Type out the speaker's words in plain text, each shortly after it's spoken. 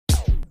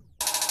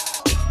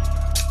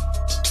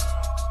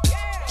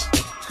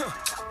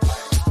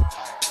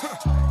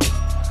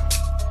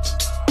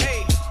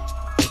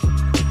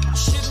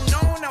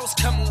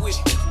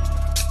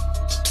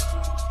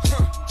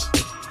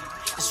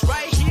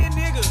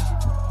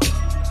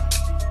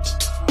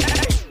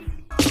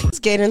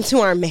get into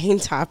our main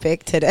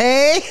topic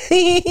today.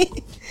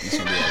 It's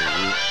gonna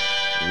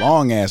be a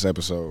long ass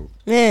episode.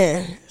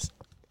 Man,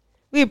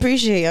 we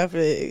appreciate y'all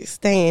for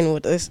staying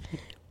with us.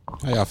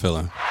 How y'all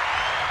feeling?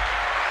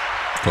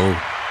 Cool.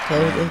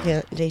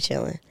 So they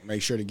chilling.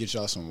 Make sure to get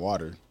y'all some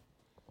water.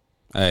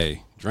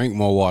 Hey, drink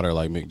more water,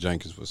 like Mick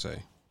Jenkins would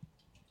say.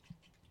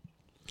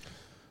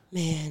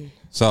 Man,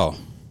 So,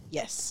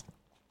 yes.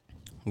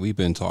 we've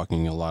been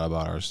talking a lot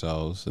about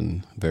ourselves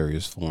in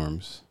various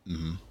forms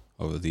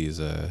over these,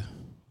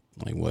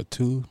 like what,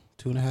 two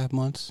and a half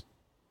months?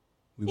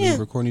 We've been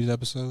recording these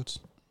episodes.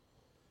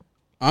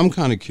 I'm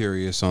kind of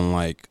curious on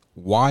like,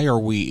 why are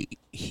we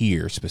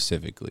here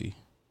specifically?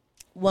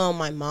 Well,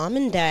 my mom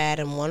and dad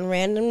and one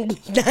random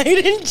night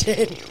in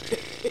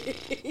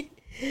January.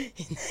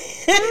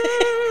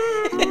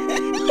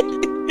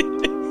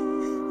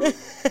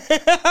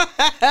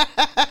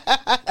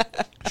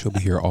 She'll be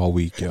here all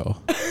week, yo.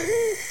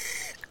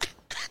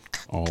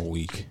 All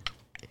week.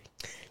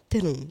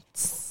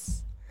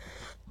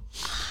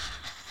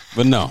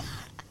 But no,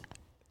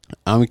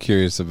 I'm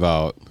curious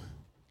about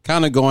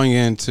kind of going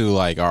into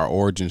like our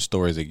origin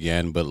stories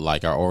again, but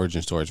like our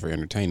origin stories for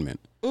entertainment.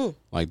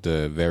 Like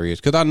the various,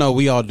 because I know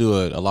we all do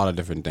a lot of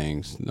different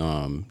things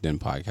than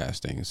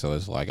podcasting. So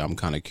it's like I'm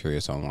kind of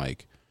curious on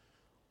like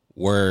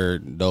where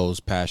those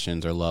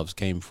passions or loves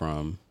came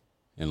from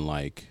and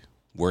like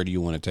where do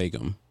you want to take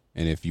them?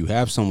 And if you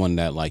have someone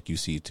that like you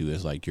see to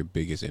as like your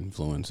biggest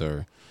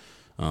influencer,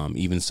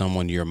 even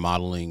someone you're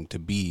modeling to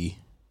be,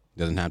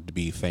 doesn't have to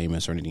be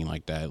famous or anything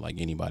like that, like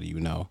anybody you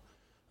know,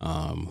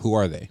 who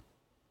are they?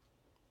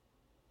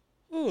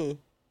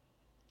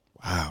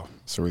 Wow,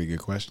 that's a really good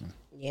question.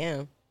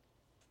 Yeah.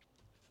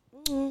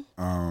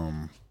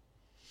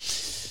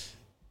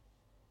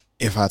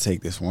 If I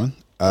take this one,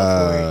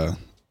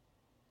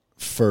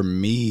 for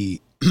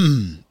me,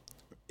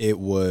 it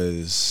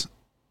was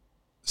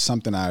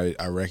something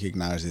I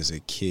recognized as a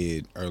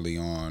kid early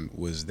on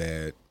was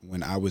that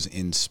when I was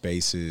in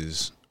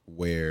spaces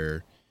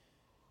where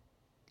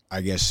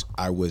I guess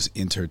I was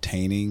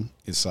entertaining,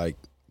 it's like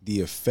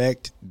the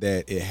effect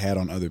that it had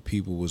on other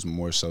people was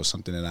more so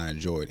something that I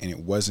enjoyed. And it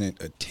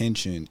wasn't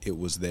attention, it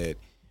was that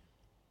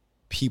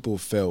people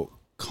felt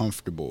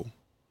comfortable,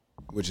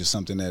 which is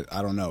something that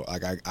I don't know.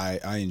 Like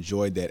I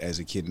enjoyed that as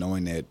a kid,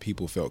 knowing that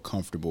people felt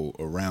comfortable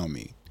around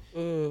me,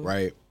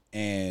 right?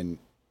 And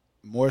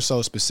more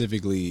so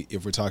specifically,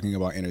 if we're talking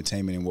about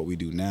entertainment and what we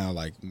do now,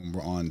 like when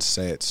we're on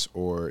sets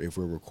or if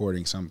we're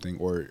recording something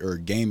or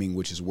gaming,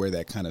 which is where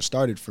that kind of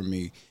started for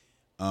me,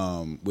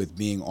 with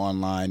being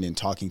online and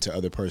talking to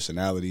other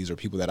personalities or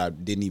people that I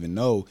didn't even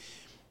know,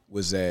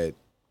 was that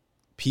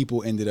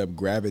people ended up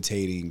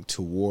gravitating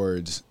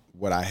towards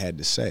what I had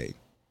to say.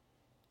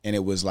 And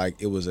it was like,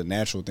 it was a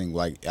natural thing.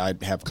 Like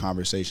I'd have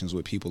conversations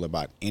with people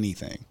about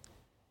anything.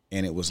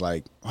 And it was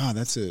like, wow,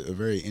 that's a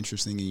very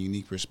interesting and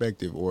unique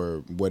perspective,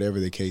 or whatever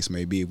the case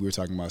may be. If we were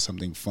talking about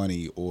something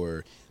funny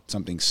or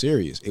something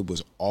serious, it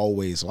was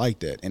always like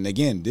that. And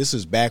again, this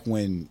is back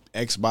when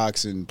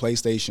Xbox and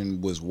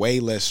PlayStation was way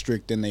less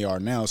strict than they are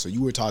now. So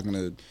you were talking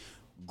to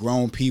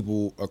grown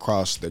people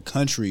across the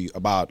country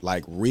about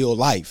like real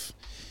life.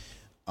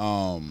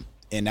 And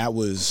that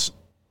was,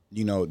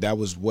 you know, that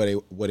was what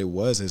it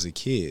was as a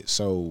kid.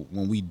 So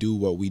when we do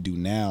what we do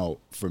now,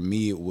 for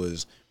me, it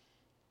was,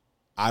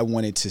 I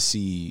wanted to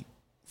see,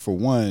 for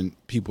one,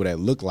 people that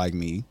look like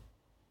me.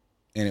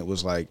 And it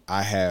was like,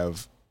 I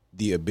have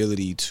the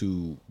ability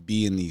to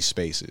be in these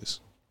spaces,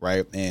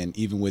 right? And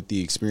even with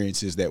the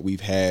experiences that we've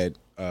had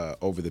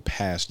over the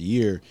past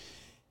year,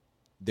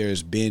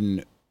 there's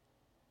been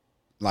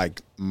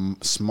like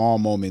small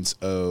moments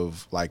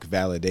of like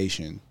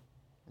validation,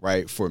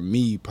 right? For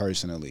me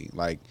personally,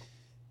 like,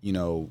 you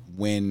know,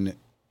 when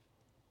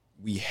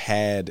we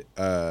had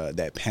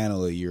that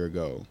panel a year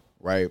ago,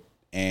 right?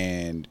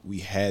 And we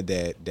had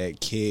that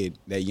kid,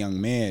 that young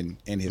man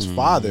and his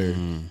father,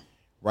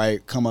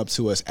 right, come up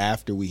to us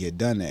after we had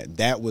done that.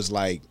 That was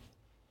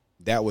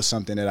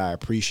something that I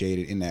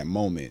appreciated in that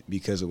moment,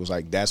 because it was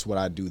like, that's what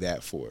I do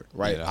that for,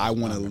 right? Yeah, I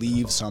want to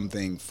leave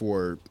something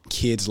for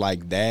kids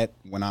like that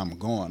when I'm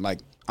gone. Like,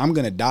 I'm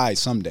going to die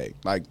someday.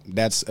 Like,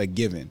 that's a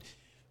given.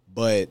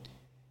 But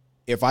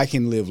if I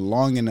can live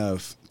long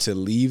enough to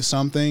leave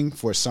something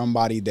for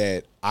somebody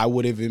that I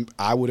would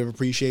have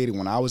appreciated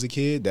when I was a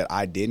kid that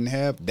I didn't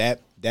have, that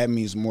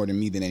means more to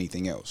me than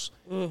anything else,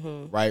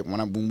 right?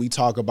 When we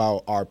talk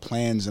about our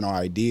plans and our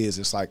ideas,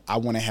 it's like, I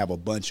want to have a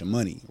bunch of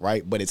money,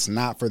 right? But it's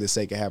not for the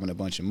sake of having a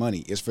bunch of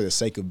money. It's for the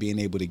sake of being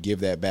able to give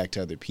that back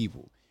to other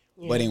people,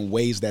 but in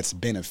ways that's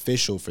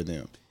beneficial for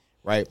them,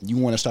 right? You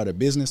want to start a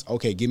business?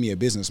 Okay, give me a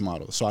business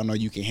model so I know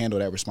you can handle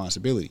that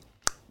responsibility.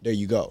 There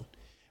you go.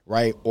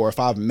 Right? Or if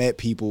I've met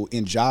people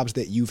in jobs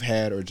that you've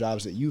had or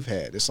jobs that you've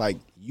had, it's like,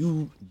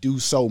 you do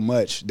so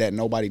much that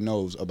nobody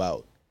knows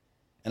about.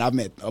 And I've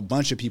met a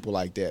bunch of people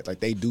like that. Like,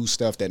 they do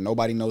stuff that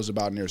nobody knows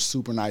about and they're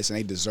super nice and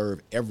they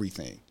deserve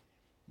everything.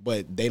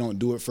 But they don't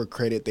do it for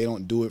credit. They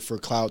don't do it for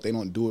clout. They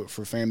don't do it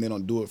for fame. They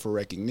don't do it for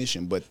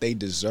recognition. But they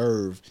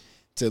deserve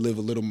to live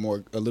a little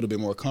bit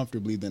more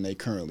comfortably than they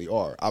currently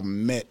are. I've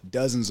met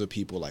dozens of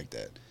people like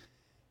that.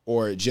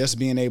 Or just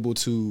being able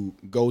to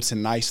go to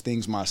nice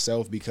things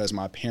myself because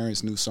my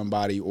parents knew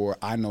somebody, or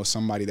I know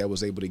somebody that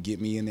was able to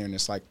get me in there, and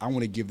it's like, I want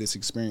to give this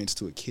experience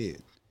to a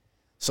kid.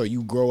 So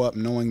you grow up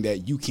knowing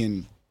that you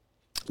can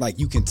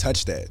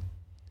touch that,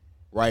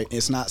 right?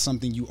 It's not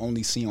something you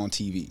only see on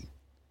TV,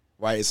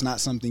 right? It's not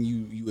something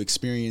you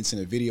experience in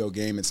a video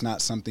game. It's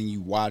not something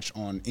you watch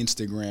on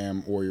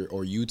Instagram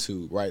or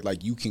YouTube, right?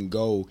 Like, you can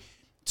go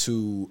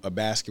to a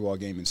basketball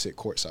game and sit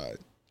courtside,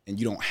 and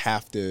you don't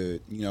have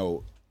to,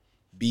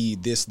 be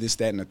this,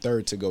 that, and the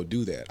third to go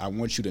do that. I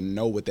want you to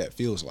know what that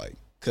feels like,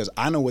 because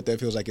I know what that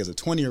feels like as a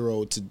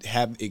 20-year-old to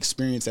have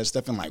experienced that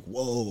stuff and like,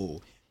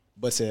 whoa.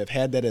 But to have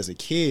had that as a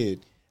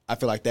kid, I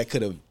feel like that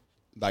could have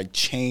like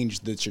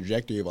changed the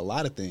trajectory of a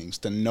lot of things,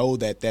 to know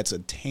that that's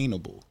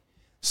attainable.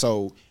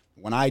 So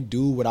when I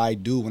do what I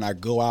do, when I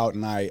go out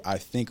and I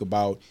think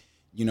about,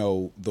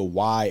 the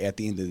why at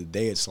the end of the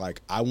day, it's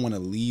like, I want to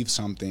leave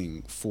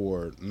something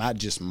for not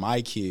just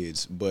my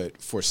kids,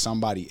 but for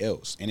somebody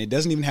else. And it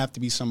doesn't even have to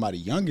be somebody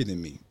younger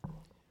than me,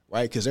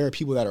 right? Because there are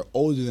people that are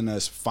older than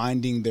us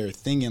finding their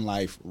thing in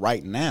life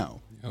right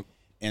now. Yep.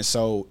 And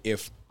so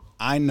if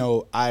I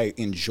know I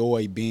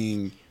enjoy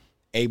being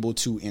able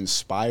to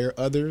inspire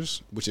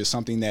others, which is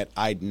something that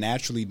I'd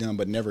naturally done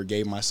but never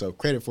gave myself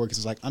credit for, because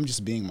it's like, I'm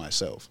just being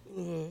myself.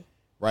 Mm-hmm.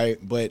 Right.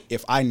 But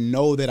if I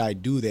know that I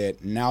do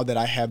that, now that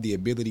I have the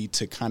ability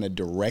to kind of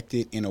direct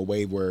it in a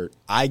way where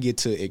I get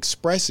to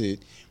express it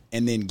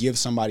and then give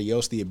somebody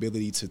else the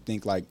ability to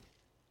think like,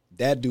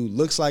 that dude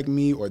looks like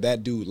me, or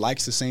that dude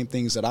likes the same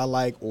things that I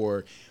like,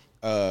 or,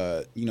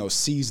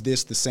 sees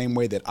this the same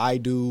way that I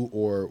do,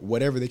 or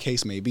whatever the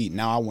case may be.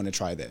 Now I want to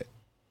try that.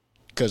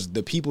 Because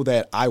the people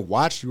that I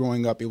watched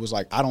growing up, it was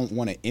like, I don't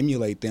want to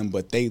emulate them,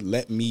 but they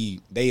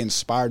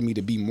inspired me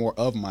to be more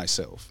of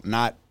myself,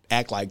 not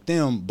act like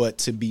them, but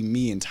to be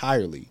me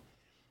entirely,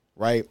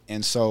 right?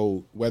 And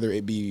so whether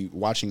it be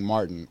watching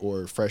Martin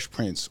or Fresh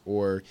Prince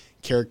or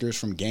characters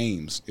from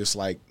games, it's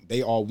like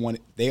they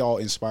all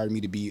inspired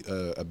me to be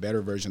a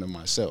better version of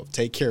myself,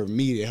 take care of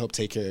me to help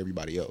take care of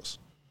everybody else.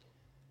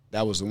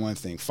 That was the one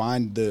thing.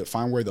 Find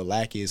where the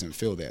lack is and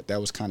fill that.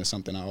 That was kind of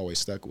something I always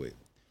stuck with.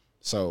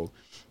 So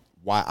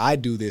why I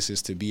do this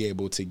is to be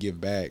able to give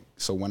back,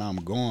 so when I'm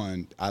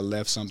gone, I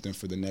left something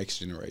for the next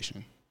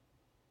generation.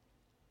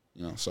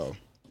 So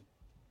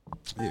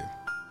yeah.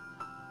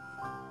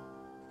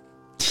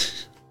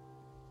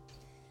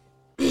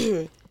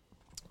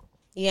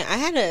 Yeah, I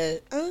had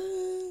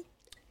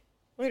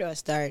where do I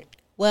start?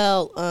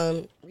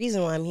 Well,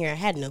 reason why I'm here, I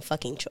had no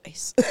fucking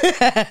choice.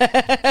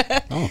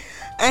 Oh.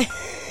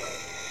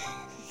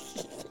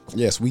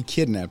 Yes, we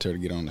kidnapped her to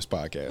get on this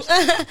podcast.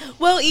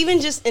 Well,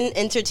 even just in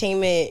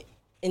entertainment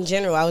in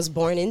general, I was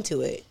born into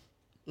it.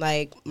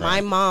 Like,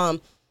 my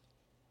mom,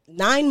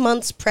 9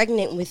 months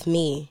pregnant with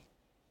me,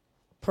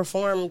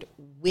 performed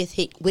with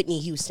Whitney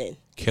Houston.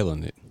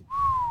 Killing it.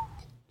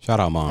 Shout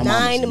out, moms.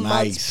 9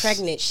 months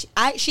pregnant.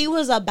 She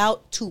was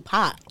about to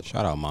pop.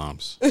 Shout out,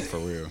 moms. For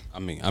real. I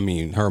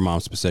mean, her mom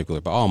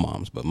specifically, but all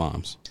moms, but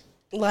moms.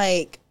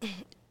 Like,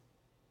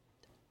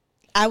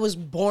 I was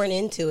born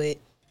into it.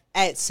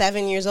 At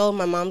 7 years old,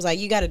 my mom's like,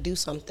 you got to do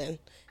something.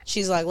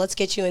 She's like, let's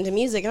get you into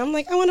music. And I'm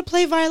like, I want to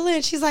play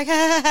violin. She's like,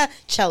 ha, ha, ha,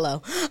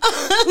 cello.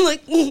 I'm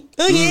like,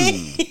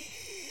 okay.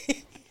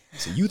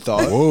 So you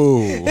thought.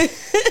 Whoa.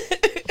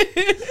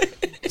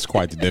 It's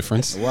quite the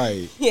difference.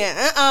 Right.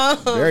 Yeah.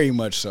 Very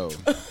much so.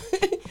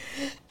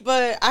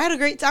 But I had a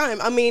great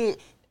time. I mean,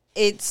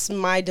 it's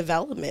my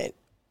development.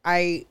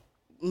 My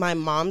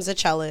mom's a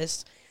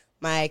cellist.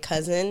 My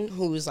cousin,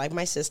 who's like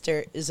my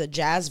sister, is a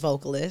jazz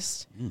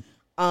vocalist.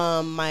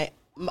 My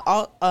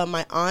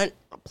aunt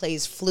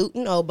plays flute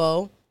and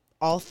oboe.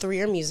 All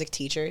three are music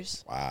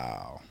teachers.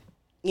 Wow.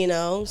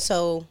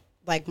 So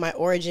like my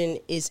origin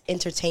is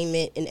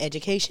entertainment and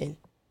education.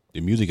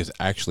 The music is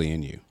actually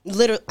in you.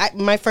 Literally,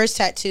 my first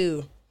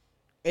tattoo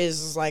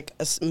is like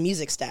a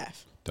music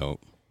staff. Dope.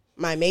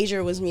 My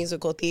major was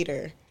musical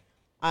theater.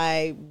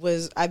 I've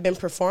been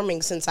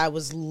performing since I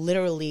was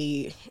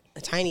literally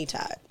a tiny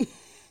tot.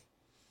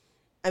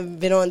 I've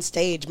been on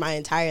stage my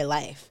entire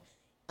life.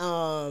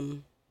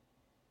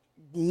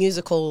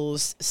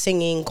 Musicals,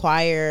 singing,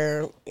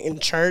 choir, in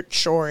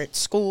church or at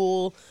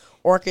school,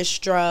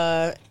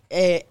 orchestra,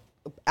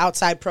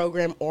 outside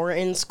program or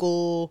in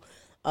school,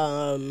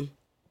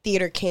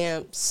 theater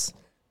camps,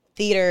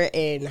 theater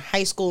in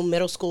high school,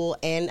 middle school,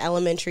 and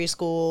elementary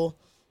school,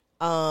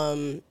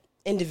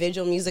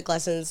 individual music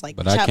lessons. Like,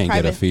 but I can't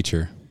get a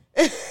feature.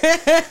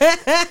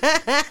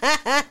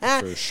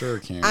 For sure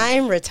can.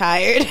 I'm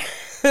retired.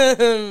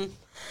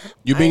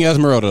 You being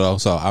Esmeralda, though,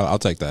 so I'll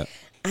take that.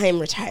 I'm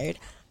retired.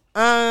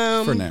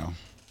 For now.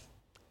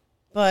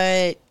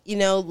 But,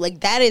 like,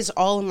 that is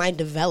all in my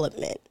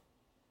development.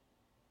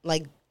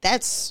 Like,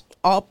 that's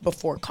all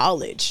before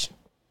college.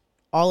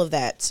 All of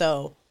that.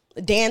 So,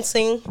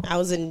 dancing, I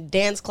was in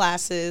dance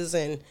classes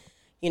and,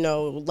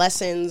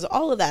 lessons,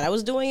 all of that. I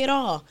was doing it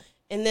all.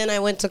 And then I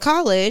went to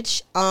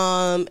college,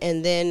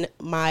 and then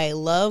my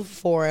love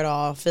for it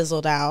all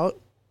fizzled out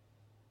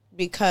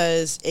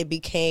because it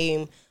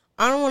became,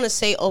 I don't want to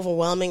say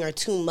overwhelming or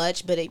too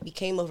much, but it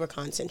became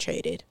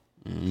overconcentrated.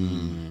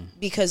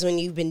 Because when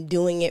you've been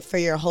doing it for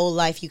your whole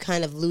life, you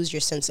kind of lose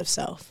your sense of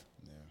self.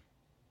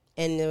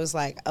 Yeah. And it was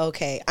like,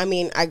 okay. I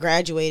mean, I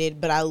graduated,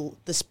 but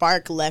the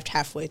spark left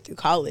halfway through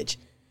college.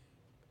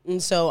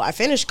 And so I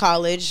finished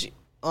college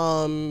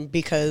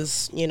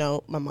because, you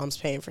know, my mom's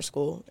paying for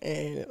school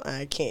and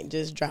I can't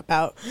just drop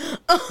out.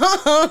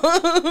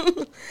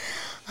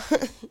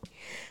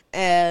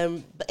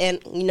 And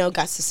you know,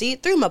 got to see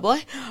it through, my boy.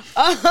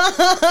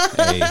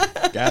 Hey,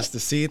 got to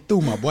see it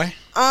through, my boy.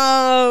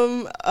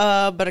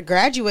 But I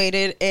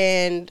graduated,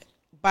 and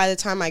by the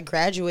time I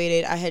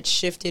graduated, I had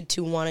shifted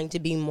to wanting to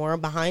be more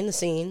behind the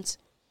scenes.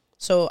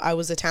 So I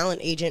was a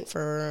talent agent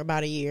for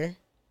about a year.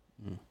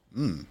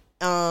 And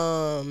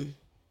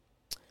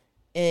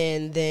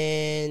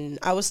then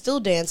I was still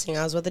dancing.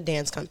 I was with a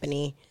dance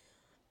company.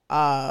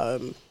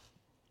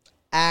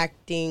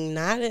 Acting,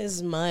 not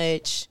as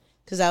much,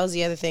 because that was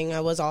the other thing.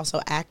 I was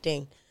also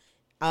acting.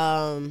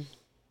 And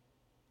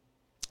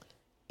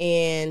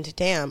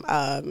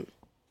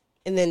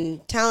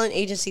then talent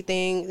agency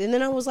thing. And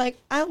then I was like,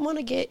 I want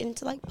to get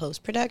into like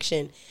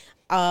post-production.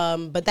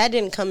 But that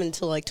didn't come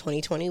until like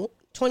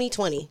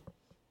 2020.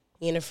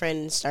 Me and a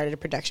friend started a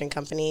production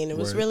company, and it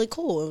was really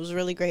cool. It was a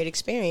really great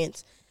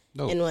experience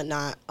and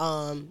whatnot.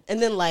 And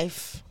then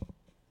life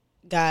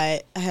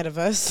got ahead of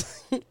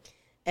us,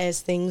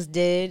 as things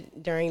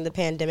did during the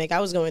pandemic.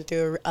 I was going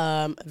through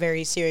a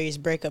very serious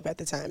breakup at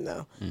the time,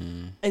 though.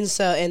 And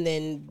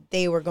then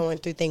they were going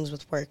through things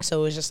with work. So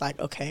it was just like,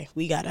 okay,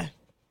 we gotta.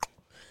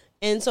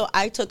 And so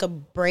I took a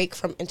break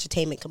from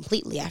entertainment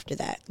completely after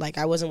that. Like,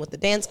 I wasn't with the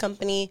dance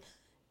company,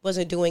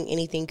 wasn't doing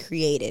anything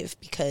creative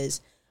because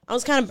I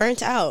was kind of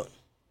burnt out.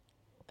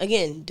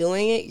 Again,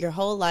 doing it your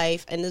whole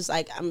life. And it's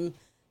like, I'm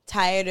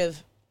tired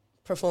of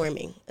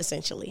performing,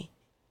 essentially.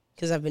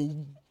 Because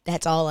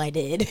that's all I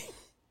did.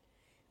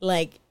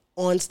 Like,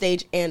 on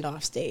stage and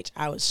off stage.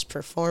 I was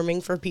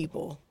performing for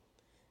people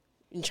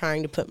and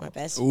trying to put my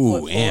best foot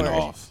forward. And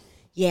off.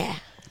 Yeah.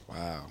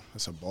 Wow,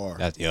 that's a bar.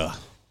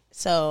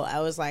 So I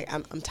was like,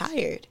 I'm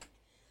tired.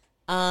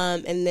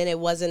 And then it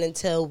wasn't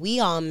until we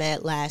all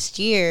met last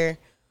year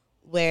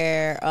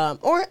where,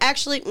 or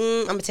actually,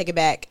 I'm going to take it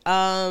back.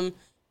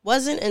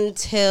 Wasn't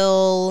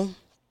until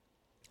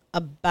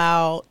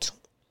about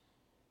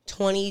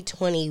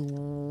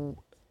 2020.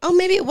 Oh,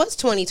 maybe it was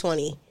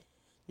 2020.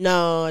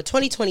 No,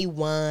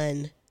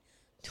 2021.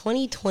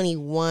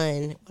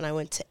 2021 when I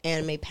went to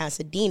Anime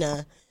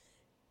Pasadena.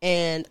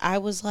 And I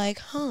was like,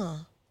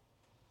 I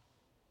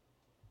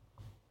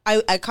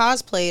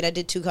cosplayed. I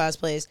did 2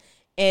 cosplays.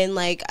 And,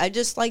 like, I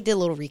just, like, did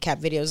little recap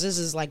videos. This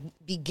is, like,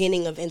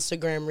 beginning of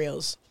Instagram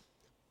Reels.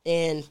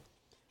 And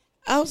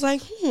I was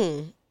like,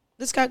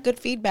 this got good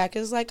feedback. It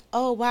was like,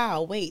 oh,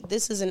 wow, wait,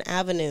 this is an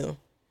avenue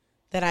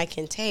that I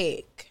can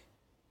take.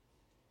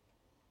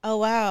 Oh,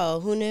 wow,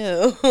 who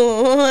knew?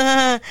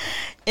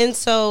 And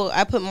so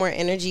I put more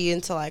energy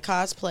into, like,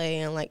 cosplay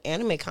and, like,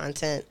 anime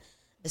content,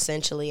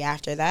 essentially,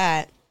 after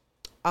that.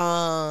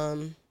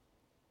 But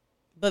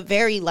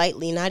very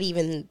lightly, not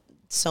even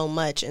so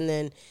much. And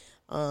then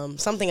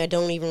something I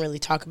don't even really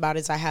talk about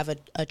is I have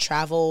a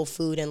travel,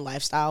 food, and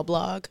lifestyle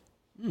blog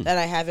that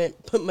I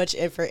haven't put much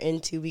effort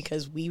into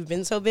because we've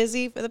been so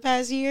busy for the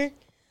past year.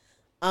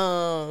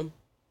 But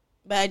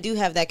I do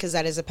have that because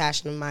that is a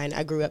passion of mine.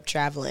 I grew up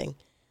traveling.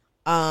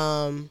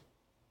 And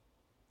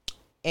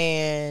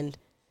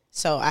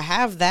so I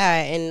have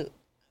that. And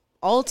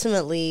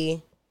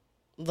ultimately,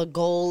 the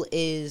goal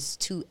is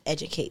to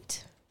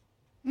educate.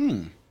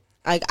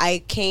 Like,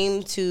 I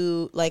came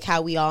to, like,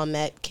 how we all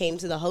met, came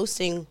to the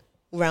hosting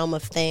realm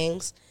of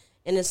things,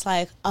 and it's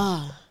like,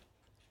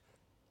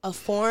 a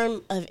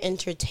form of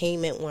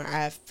entertainment where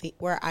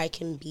I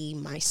can be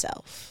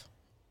myself.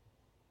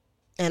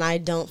 And I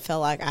don't feel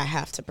like I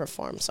have to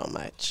perform so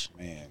much.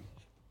 Man.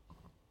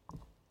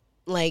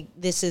 Like,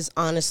 this is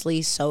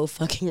honestly so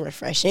fucking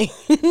refreshing.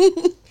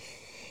 Because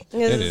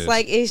it's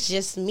like, it's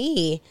just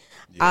me.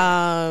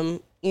 Yeah.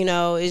 You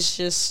know, it's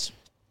just,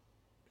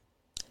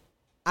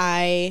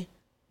 I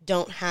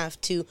don't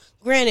have to.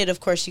 Granted, of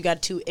course, you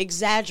got to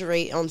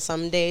exaggerate on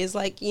some days.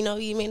 Like, you know,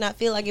 you may not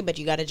feel like it, but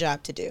you got a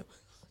job to do.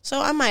 So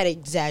I might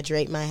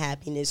exaggerate my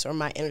happiness or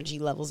my energy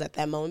levels at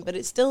that moment, but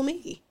it's still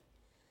me.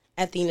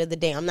 At the end of the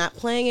day, I'm not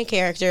playing a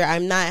character.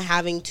 I'm not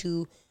having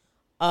to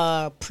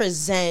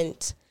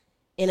present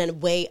in a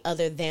way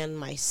other than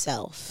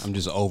myself. I'm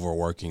just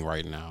overworking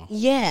right now.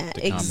 Yeah,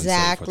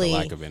 exactly. For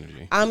the lack of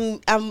energy.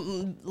 I'm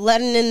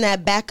letting in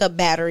that backup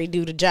battery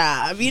do the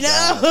job, you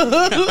know?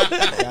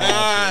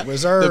 Gotcha.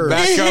 Reserve. The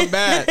backup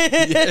bat.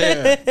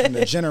 Yeah. And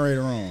the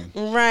generator on.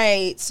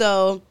 Right.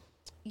 So,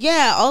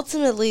 yeah,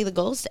 ultimately the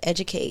goal is to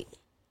educate.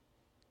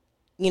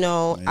 You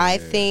know, yeah. I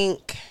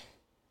think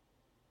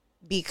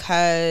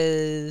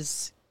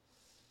because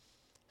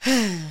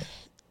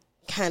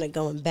kind of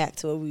going back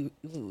to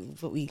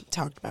what we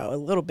talked about a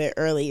little bit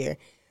earlier,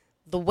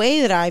 the way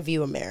that I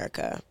view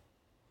America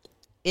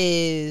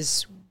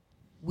is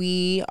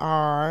we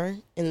are,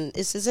 and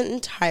this isn't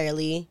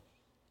entirely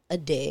a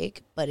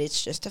dig, but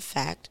it's just a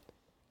fact.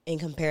 In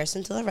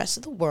comparison to the rest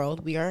of the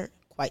world, we are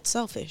quite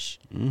selfish.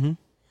 Mm-hmm.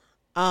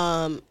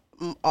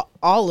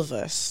 All of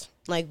us,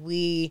 like,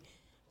 we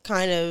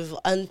kind of,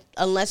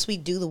 unless we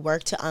do the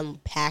work to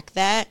unpack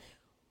that,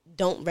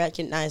 don't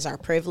recognize our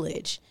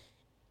privilege.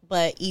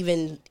 But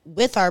even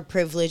with our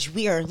privilege,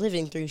 we are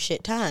living through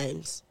shit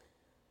times.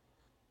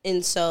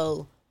 And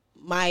so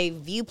my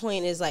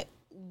viewpoint is like,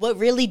 what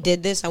really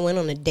did this, I went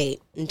on a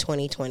date in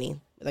 2020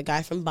 with a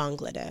guy from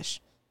Bangladesh.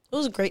 It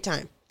was a great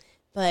time.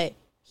 But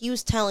he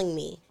was telling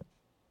me,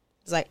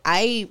 it's like,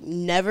 I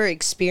never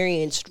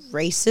experienced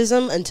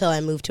racism until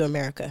I moved to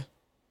America.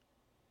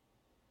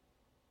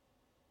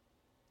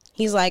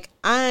 He's like,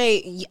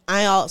 I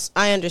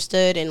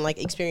understood and like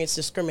experienced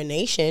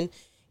discrimination.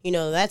 You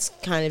know, that's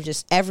kind of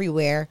just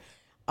everywhere.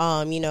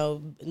 You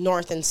know,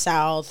 north and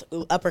south,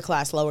 upper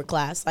class, lower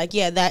class. Like,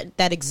 yeah,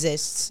 that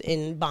exists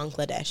in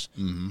Bangladesh.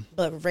 Mm-hmm.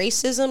 But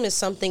racism is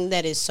something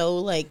that is so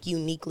like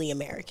uniquely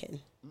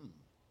American.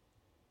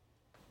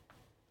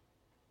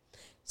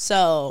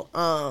 So,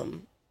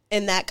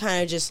 and that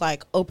kind of just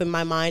like opened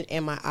my mind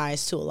and my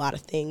eyes to a lot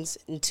of things,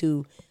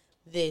 into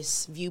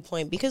this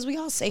viewpoint, because we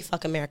all say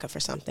fuck America for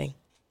something.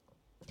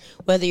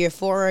 Whether you're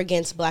for or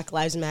against Black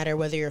Lives Matter,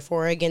 whether you're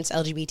for or against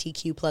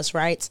LGBTQ plus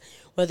rights,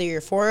 whether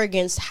you're for or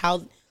against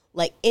how,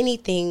 like,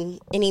 anything,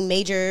 any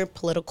major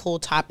political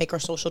topic or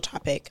social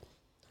topic,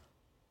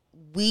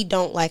 we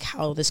don't like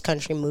how this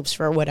country moves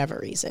for whatever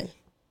reason.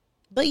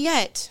 But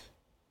yet,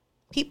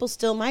 people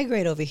still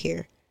migrate over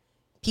here.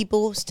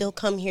 People still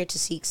come here to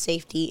seek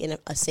safety in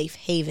a safe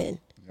haven.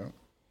 Yep.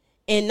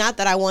 And not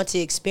that I want to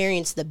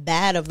experience the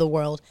bad of the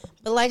world,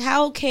 but, like,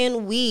 how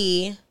can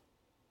we,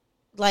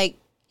 like,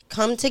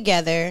 come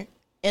together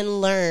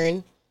and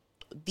learn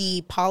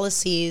the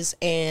policies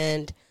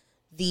and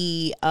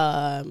the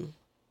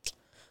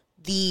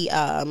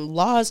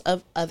laws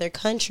of other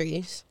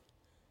countries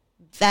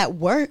that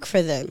work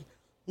for them?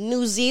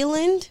 New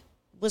Zealand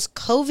was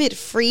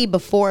COVID-free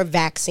before a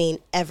vaccine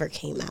ever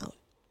came out.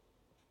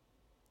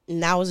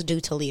 And that was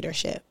due to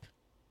leadership.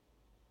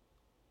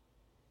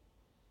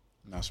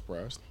 Not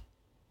surprised.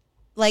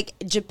 Like,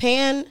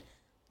 Japan,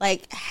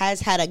 like,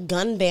 has had a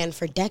gun ban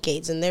for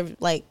decades, and they're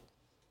like,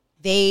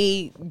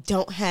 they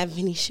don't have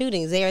any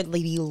shootings. They are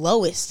the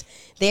lowest.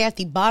 They're at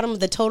the bottom of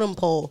the totem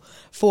pole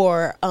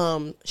for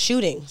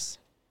shootings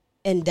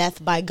and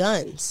death by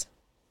guns.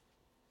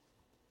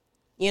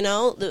 You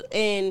know,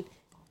 and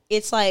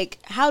it's like,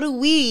 how do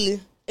we,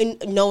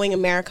 knowing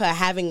America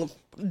having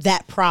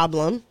that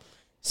problem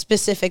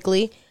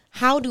specifically,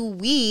 how do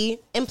we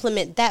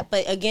implement that?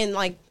 But again,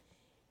 like,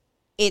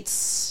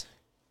 it's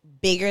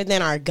bigger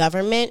than our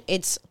government.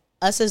 It's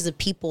us as the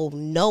people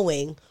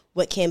knowing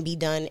what can be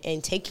done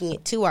and taking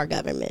it to our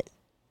government.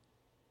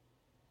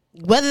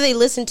 Whether they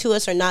listen to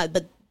us or not,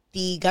 but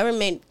the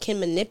government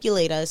can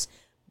manipulate us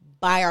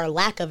by our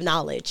lack of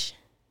knowledge.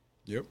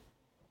 Yep.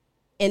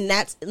 And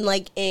that's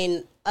like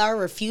in our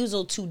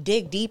refusal to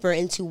dig deeper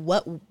into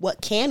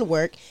what can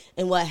work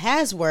and what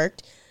has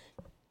worked,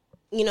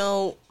 you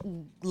know,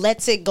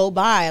 lets it go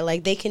by.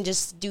 Like, they can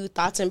just do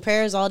thoughts and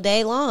prayers all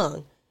day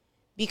long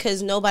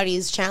because nobody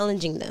is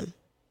challenging them.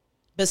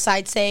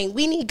 Besides saying,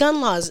 we need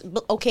gun laws.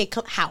 But okay,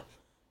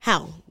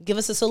 how? Give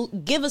us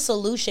a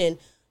solution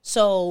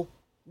so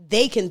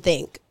they can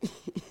think.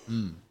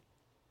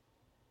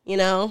 You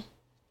know?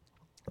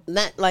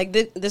 That, like,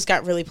 this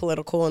got really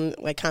political and,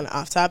 like, kind of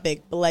off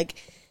topic, but, like,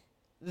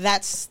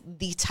 that's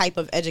the type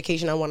of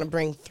education I want to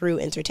bring through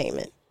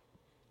entertainment.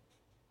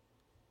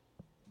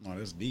 No,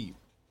 that's deep.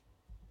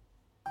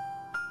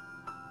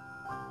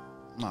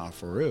 Nah,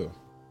 for real.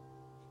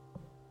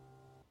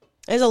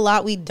 There's a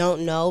lot we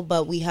don't know,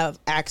 but we have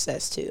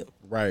access to.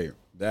 Right.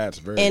 That's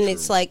very and true.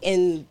 It's like,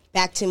 and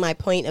back to my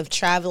point of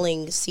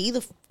traveling, see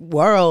the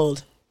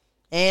world.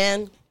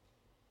 And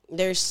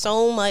there's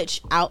so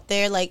much out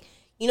there. Like,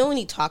 you know, when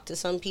you talk to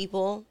some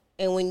people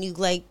and when you,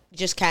 like,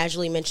 just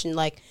casually mention,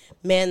 like,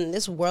 man,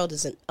 this world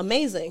isn't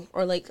amazing,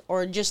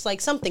 or just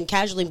like something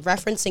casually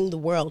referencing the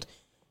world.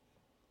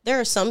 There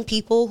are some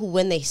people who,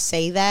 when they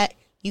say that,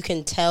 you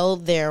can tell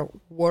their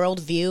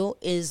worldview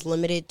is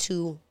limited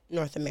to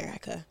North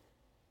America.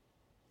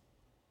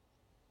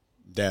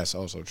 That's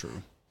also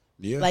true.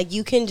 Yeah. Like,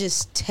 you can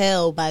just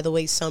tell by the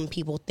way some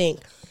people think.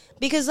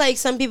 Because, like,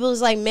 some people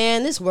is like,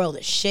 man, this world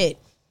is shit.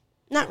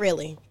 Not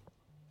really.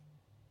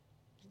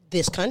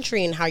 This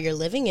country and how you're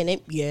living in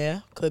it, yeah,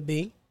 could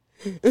be.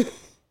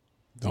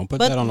 Don't put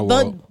that on the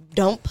world. But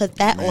don't put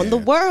that on the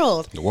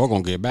world. The world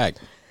gonna get back.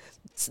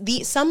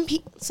 Some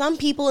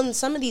people in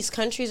some of these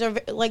countries are,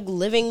 like,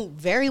 living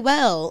very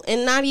well,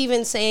 and not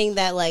even saying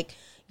that, like,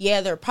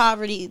 yeah, there's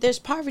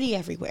poverty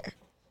everywhere.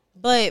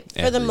 But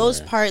for the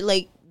most part,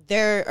 like,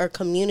 there are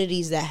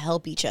communities that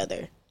help each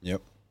other.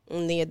 Yep.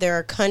 And there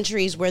are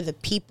countries where the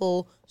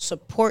people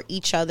support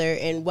each other,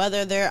 and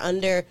whether they're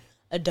under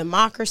a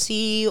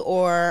democracy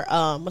or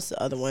what's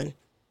the other one?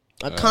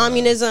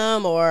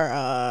 Communism or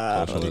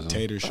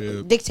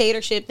dictatorship.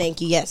 Dictatorship,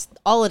 thank you. Yes,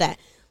 all of that.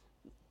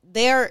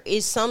 there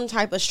is some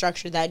type of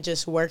structure that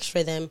just works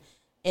for them,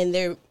 and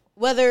there,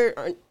 whether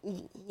or,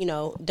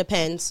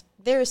 depends.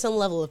 There is some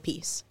level of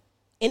peace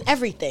in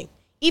everything.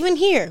 Even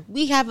here,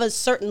 we have a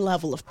certain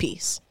level of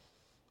peace.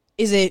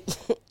 Is it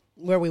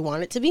where we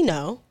want it to be?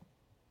 No.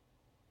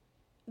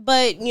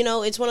 But,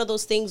 it's one of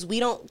those things we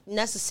don't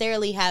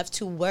necessarily have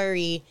to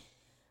worry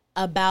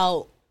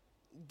about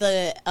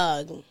the,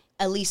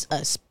 at least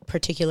us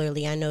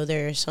particularly. I know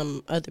there are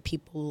some other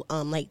people,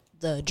 like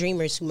the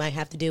dreamers, who might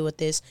have to deal with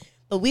this.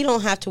 But we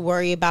don't have to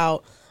worry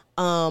about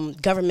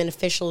government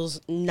officials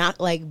not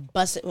like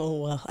busting.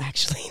 Oh, well,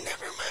 actually,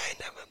 never mind.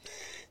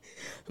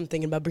 I'm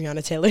thinking about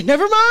Breonna Taylor.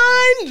 Never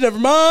mind.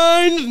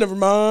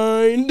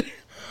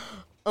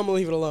 I'm gonna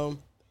leave it alone.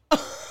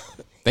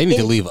 They need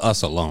to leave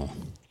us alone.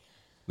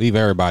 Leave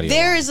everybody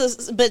alone.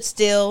 But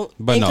still,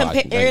 in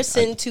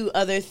comparison to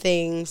other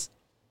things,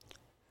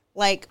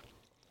 like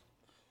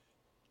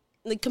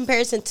the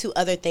comparison to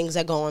other things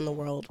that go on in the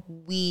world,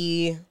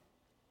 we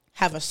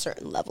have a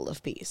certain level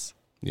of peace.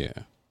 Yeah.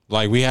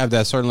 Like, we have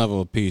that certain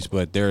level of peace,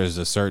 but there is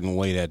a certain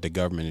way that the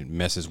government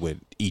messes with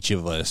each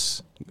of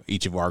us,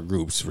 each of our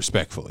groups,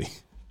 respectfully.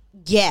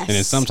 Yes. And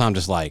then sometimes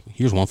it's like,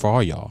 here's one for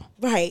all y'all.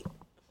 Right.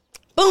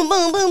 Boom,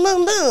 boom, boom,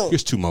 boom, boom.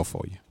 Here's two more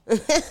for you.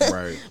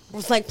 Right.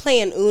 It's like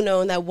playing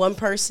Uno, and that one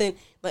person,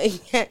 like,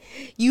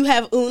 you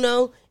have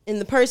Uno,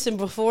 and the person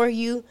before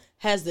you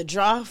has the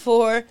draw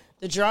 4,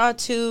 the draw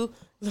 2,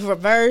 the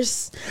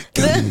reverse.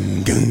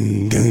 Gung,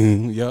 gung,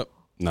 gung. Yep.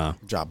 Nah.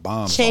 Drop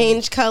bombs.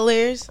 Change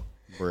colors.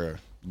 Bruh.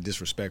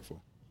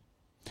 Disrespectful.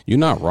 You're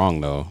not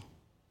wrong though.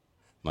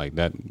 Like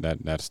that's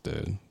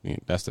the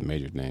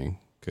major thing,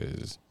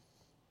 because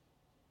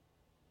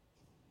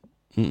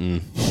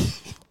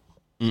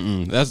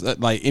that's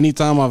like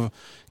anytime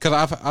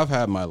I've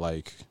had my,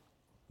 like,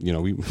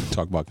 we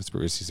talk about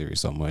conspiracy theories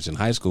so much. In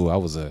high school, I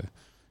was a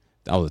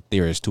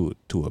theorist to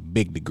a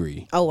big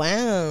degree. Oh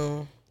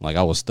wow. Like,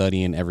 I was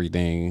studying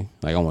everything.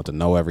 Like, I want to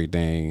know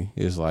everything.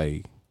 It's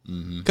like,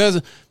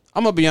 because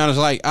I'm gonna be honest,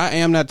 like, I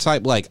am that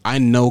type. Like, I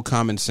know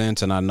common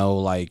sense, and I know,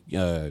 like,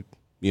 what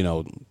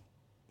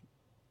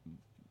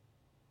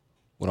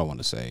I want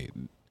to say.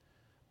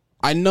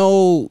 I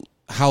know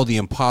how the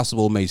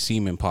impossible may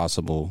seem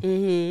impossible,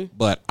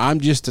 but I'm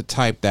just the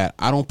type that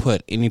I don't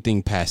put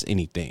anything past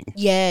anything.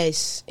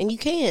 Yes, and you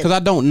can, because I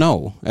don't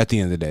know at the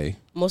end of the day.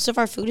 Most of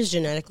our food is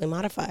genetically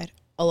modified.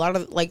 A lot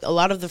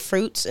of the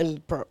fruits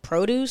and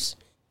produce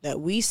that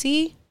we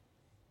see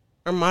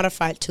are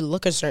modified to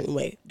look a certain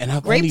way. And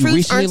I've only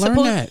recently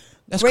learned that.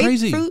 That's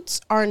crazy. Grapefruits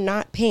are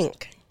not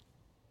pink;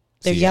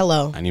 they're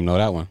yellow. I didn't even know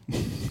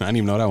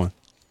that one.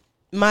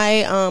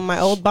 My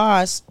old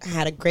boss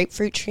had a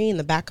grapefruit tree in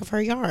the back of her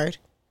yard,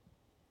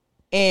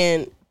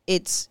 and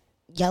it's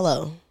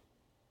yellow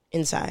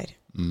inside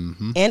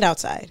and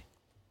outside.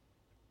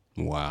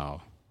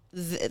 Wow.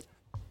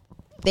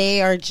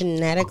 They are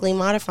genetically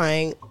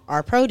modifying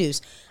our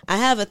produce. I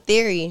have a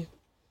theory,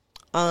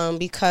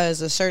 because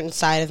a certain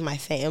side of my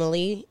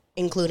family,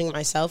 including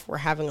myself, were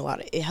having a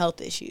lot of health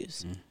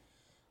issues,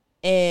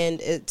 and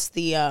it's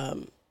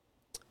the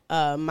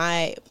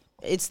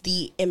it's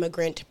the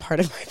immigrant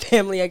part of my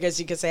family, I guess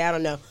you could say. I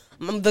don't know.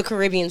 The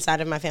Caribbean side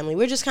of my family.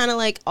 We're just kind of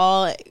like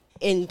all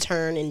in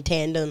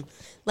tandem.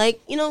 Like,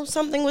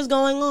 something was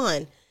going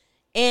on.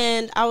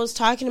 And I was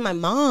talking to my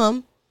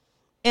mom,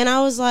 and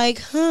I was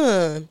like,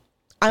 I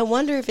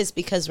wonder if it's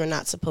because we're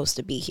not supposed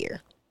to be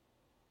here.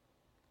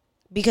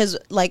 Because,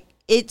 like,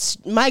 it's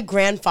my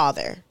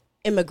grandfather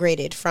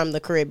immigrated from the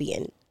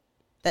Caribbean.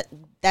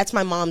 That's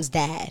my mom's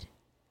dad.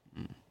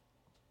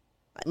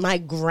 My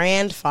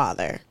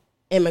grandfather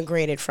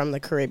immigrated from the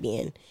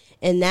Caribbean,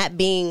 and that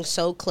being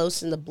so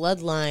close in the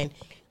bloodline,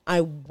 I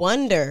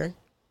wonder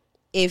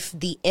if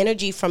the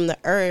energy from the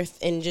earth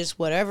and just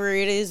whatever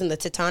it is and the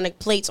tectonic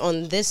plates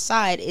on this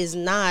side is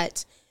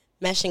not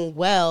meshing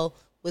well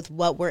with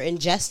what we're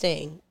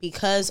ingesting,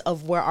 because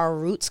of where our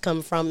roots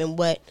come from and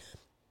what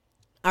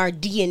our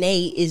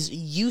DNA is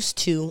used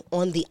to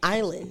on the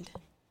island.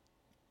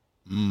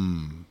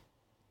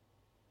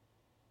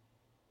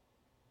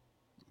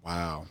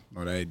 Wow.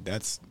 No,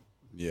 that's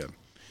yeah.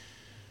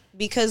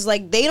 Because,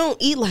 like, they don't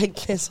eat like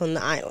this on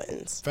the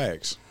islands.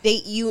 Facts.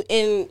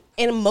 In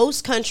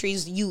most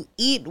countries, you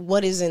eat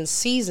what is in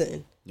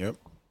season. Yep.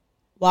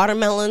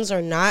 Watermelons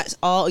are not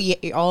all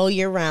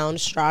year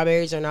round.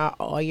 Strawberries are not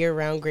all year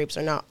round. Grapes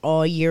are not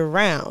all year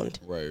round.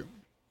 Right.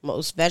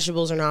 Most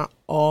vegetables are not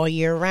all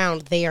year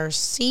round. They are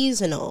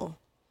seasonal.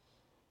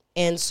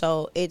 And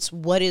so it's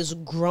what is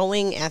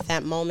growing at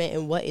that moment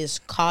and what is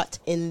caught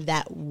in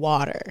that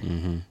water.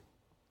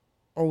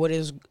 Or what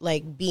is,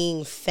 like,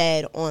 being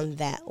fed on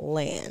that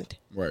land.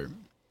 Right.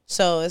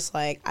 So it's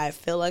like, I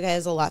feel like it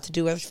has a lot to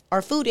do with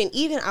our food. And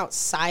even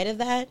outside of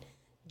that,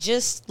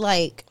 just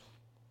like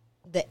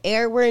the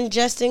air we're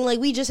ingesting, like,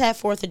 we just had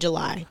 4th of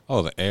July.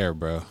 Oh, the air,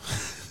 bro.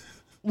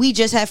 We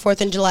just had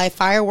 4th of July.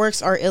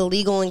 Fireworks are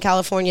illegal in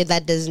California.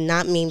 That does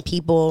not mean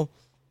people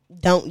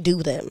don't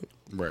do them.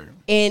 Right.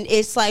 And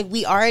it's like,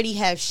 we already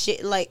have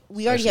shit, like,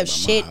 we already have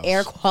shit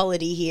air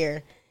quality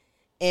here.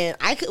 And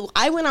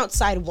I went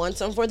outside once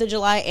on 4th of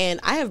July, and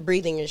I have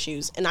breathing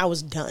issues, and I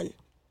was done.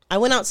 I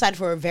went outside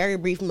for a very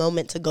brief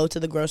moment to go to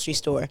the grocery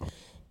store,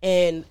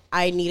 and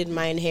I needed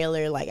my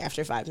inhaler like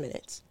after 5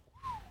 minutes.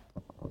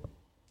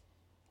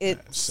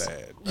 It's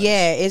sad.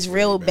 It's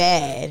real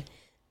bad.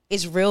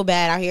 It's real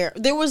bad out here.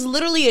 There was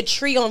literally a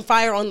tree on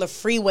fire on the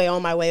freeway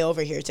on my way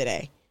over here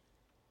today.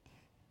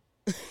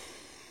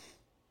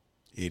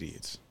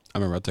 Idiots. I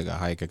remember I took a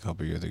hike a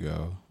couple years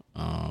ago.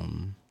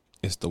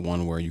 It's the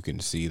one where you can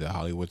see the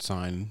Hollywood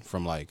sign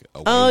from like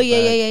a ways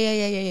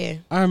back.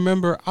 I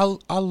remember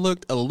I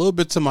looked a little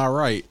bit to my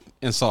right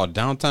and saw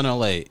downtown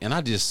LA, and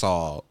I just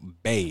saw a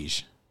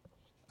beige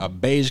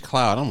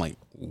cloud. I'm like,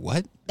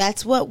 what?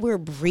 That's what we're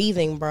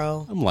breathing,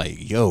 bro. I'm like,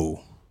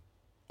 yo,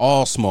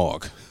 all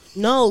smog.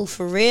 No,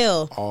 for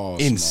real. All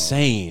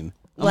Insane.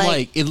 I'm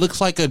like, it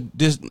looks like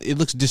it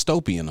looks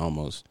dystopian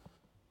almost.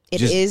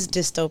 It is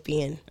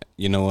dystopian.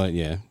 You know what?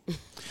 Yeah.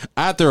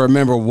 I have to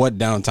remember what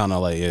downtown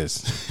LA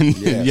is.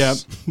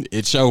 Yes. Yep.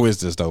 It sure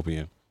is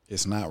dystopian.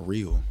 It's not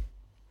real.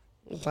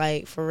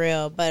 Like, for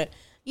real. But,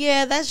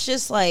 yeah, that's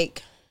just,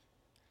 like,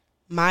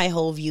 my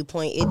whole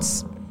viewpoint.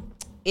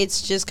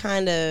 It's just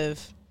kind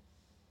of,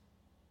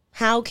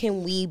 how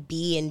can we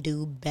be and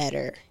do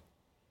better?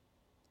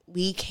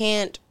 We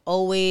can't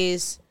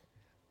always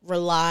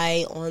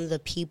rely on the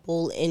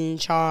people in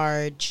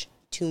charge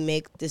to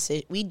make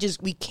decisions. We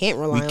can't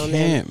rely on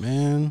them,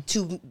 man,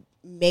 to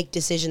make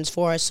decisions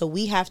for us. So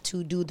we have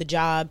to do the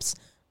jobs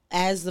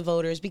as the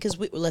voters, because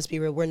let's be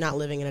real, we're not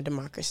living in a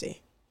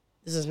democracy.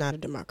 This is not a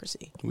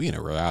democracy. We in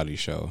a reality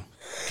show.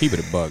 Keep it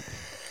a buck.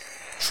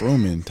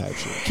 Truman type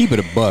shit. Keep it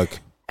a buck.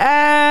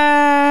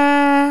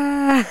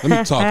 Let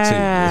me talk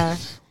to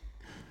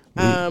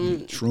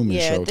you. Truman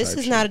yeah, show. this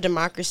is not a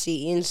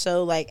democracy, and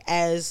so like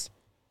as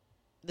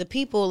the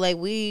people,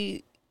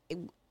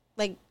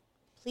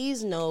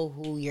 please know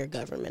who your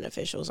government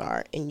officials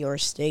are in your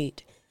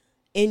state,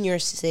 in your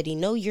city.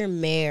 Know your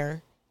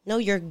mayor, know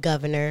your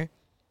governor,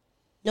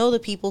 know the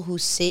people who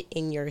sit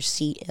in your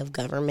seat of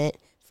government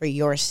for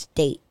your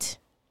state.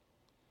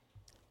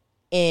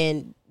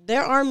 And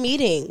there are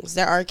meetings,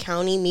 there are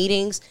county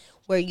meetings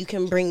where you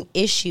can bring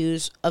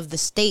issues of the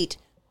state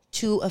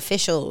to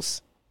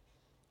officials.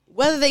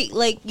 Whether they,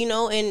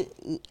 and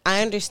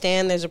I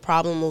understand there's a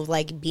problem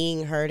with,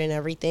 being heard and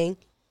everything,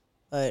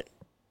 but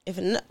if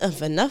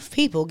enough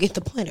people get the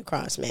point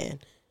across, man,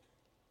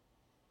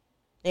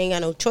 they ain't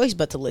got no choice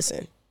but to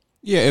listen.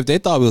 Yeah, if they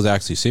thought it was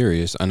actually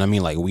serious, and I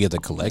mean, we as a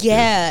collective.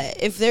 Yeah,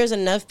 if there's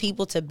enough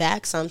people to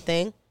back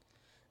something,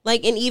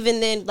 and even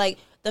then,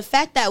 the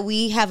fact that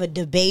we have a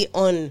debate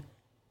on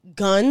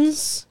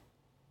guns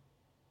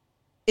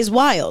is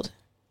wild.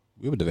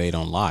 We have a debate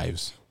on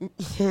lives.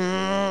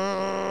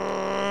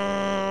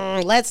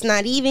 Let's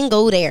not even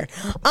go there.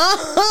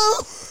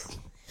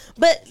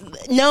 But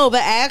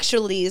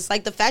actually, it's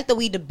the fact that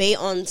we debate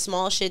on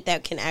small shit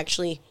that can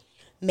actually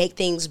make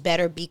things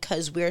better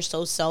because we're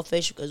so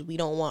selfish, because we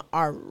don't want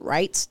our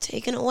rights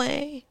taken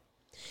away.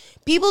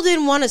 People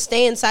didn't want to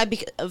stay inside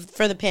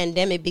for the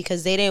pandemic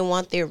because they didn't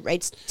want their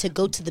rights to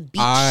go to the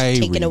beach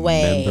taken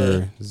away. I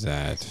remember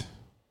that.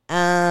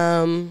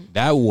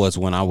 That was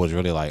when I was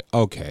really like,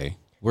 okay,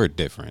 we're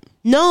different.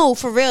 No,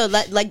 for real.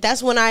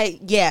 That's when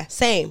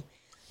same.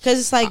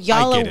 Because it's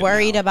y'all are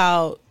worried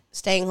about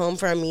staying home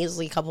for a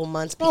measly couple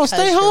months. Oh,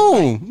 stay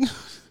home.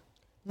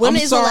 When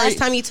is the last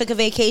time you took a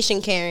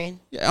vacation, Karen?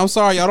 Yeah, I'm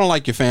sorry, y'all don't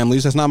like your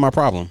families. That's not my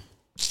problem.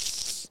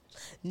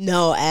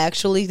 No,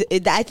 actually,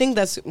 I think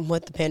that's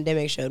what the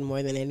pandemic showed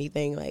more than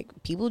anything.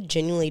 People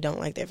genuinely don't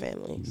like their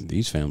families.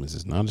 These families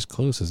is not as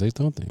close as they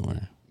thought they were.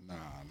 Nah,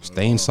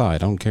 stay inside.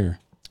 I don't care.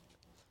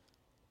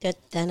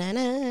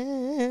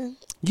 Da-da-da-da.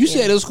 You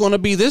said it was going to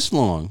be this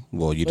long.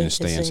 Well, you didn't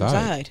stay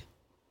inside.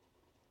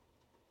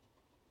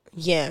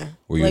 Yeah.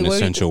 Were you an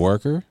essential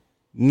worker?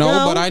 No,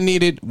 but I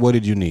needed. What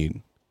did you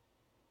need?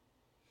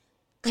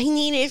 I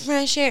needed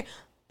fresh air.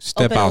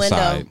 Step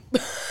outside.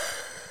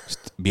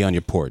 Be on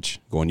your porch.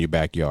 Go in your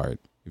backyard.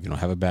 If you don't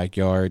have a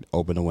backyard,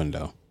 open a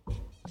window.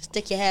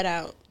 Stick your head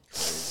out.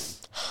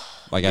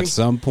 At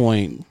some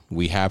point,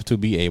 we have to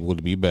be able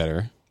to be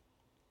better.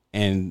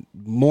 And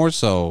more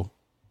so,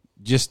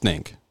 just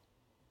think.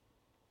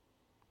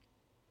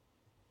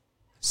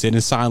 Sit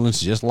in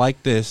silence just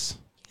like this.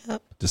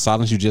 Yep. The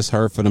silence you just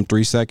heard for them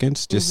 3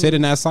 seconds. Just sit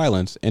in that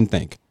silence and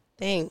think.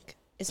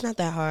 It's not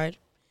that hard.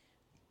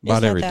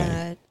 About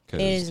everything.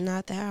 It is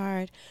not that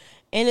hard.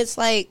 And it's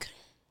I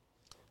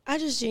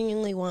just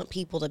genuinely want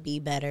people to be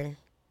better.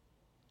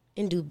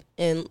 And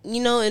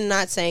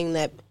not saying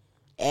that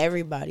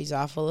everybody's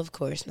awful, of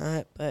course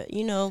not. But,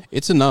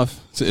 It's enough.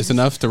 It's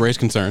enough to raise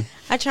concern.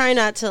 I try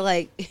not to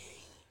I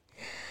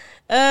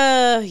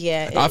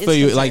feel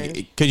you,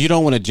 because you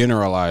don't want to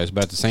generalize,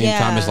 but at the same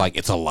time, it's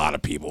it's a lot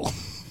of people.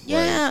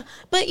 Yeah, right.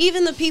 But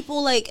even the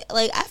people I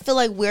feel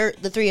like we're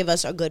the three of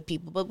us are good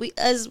people, but we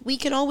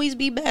can always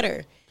be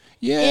better.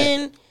 Yeah,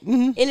 and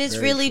it's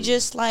very really true.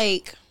 Just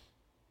I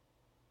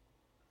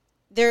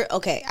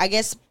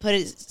guess put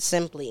it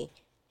simply,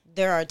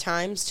 there are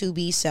times to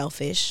be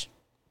selfish,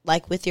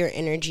 like with your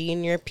energy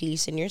and your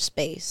peace and your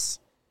space.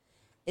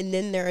 And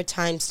then there are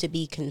times to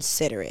be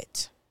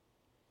considerate.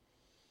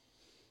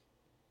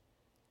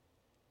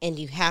 And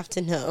you have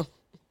to know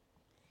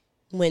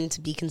when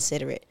to be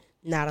considerate.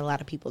 Not a lot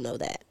of people know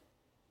that.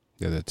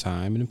 There's a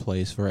time and a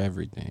place for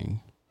everything.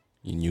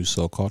 And you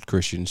so-called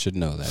Christians should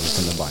know that. It's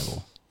in the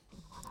Bible.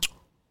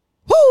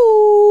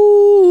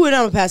 Woo! And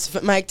I'm gonna pass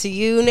the mic to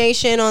you,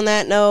 Nation. On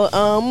that note,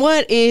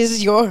 what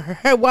is your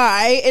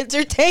why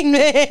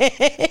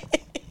entertainment?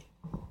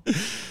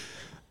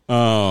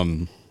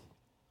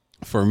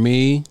 For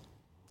me,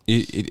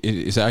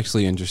 it's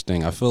actually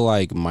interesting. I feel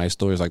like my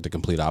story is like the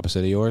complete opposite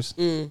of yours.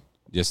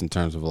 Just in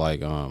terms of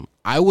like,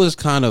 I was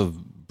kind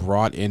of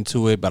brought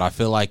into it, but I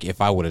feel like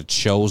if I would have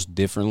chose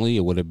differently,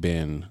 it would have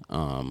been,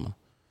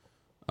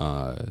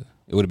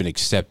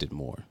 accepted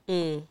more.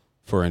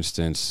 For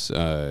instance,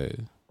 I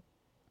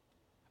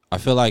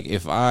feel like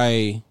if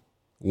I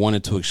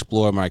wanted to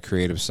explore my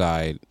creative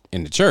side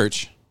in the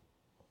church,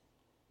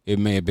 it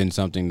may have been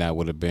something that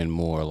would have been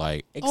more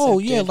like, oh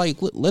yeah, like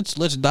let's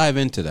dive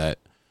into that.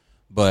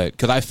 But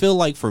because I feel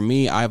like for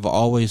me, I've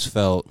always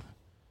felt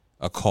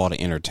a call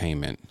to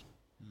entertainment.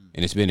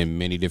 And it's been in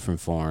many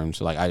different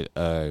forms. Like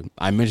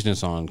I mentioned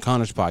this on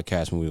Connor's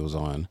podcast when we was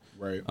on.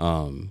 Right.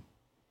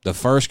 The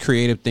first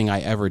creative thing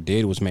I ever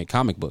did was make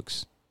comic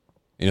books.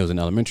 And it was in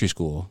elementary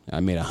school. I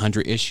made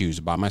 100 issues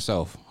by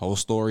myself. Whole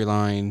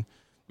storyline.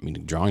 I mean, the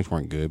drawings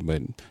weren't good,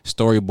 but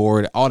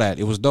storyboard, all that.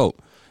 It was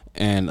dope.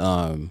 And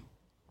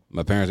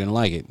my parents didn't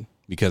like it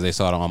because they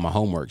saw it on my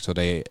homework. So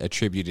they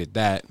attributed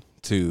that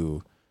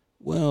to,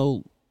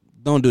 well,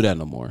 don't do that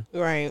no more.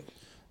 Right.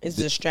 It's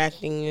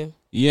distracting you.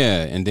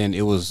 Yeah, and then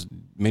it was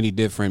many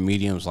different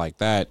mediums like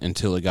that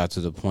until it got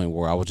to the point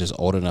where I was just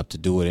old enough to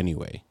do it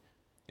anyway.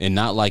 And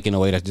not like in a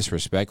way that's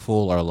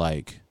disrespectful or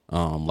like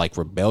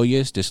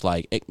rebellious, just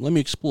like, hey, let me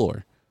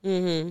explore.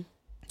 I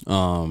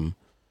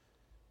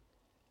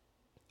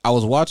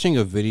was watching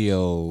a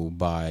video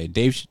by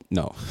I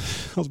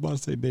was about to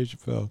say Dave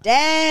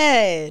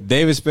Chappelle.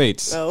 David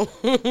Spates. Oh.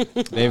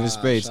 David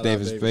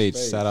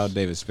Spates. Shout out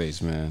David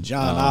Spates, man.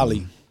 John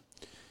Ollie.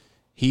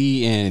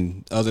 He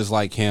and others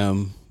like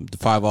him, the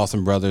Five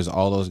Awesome Brothers,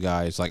 all those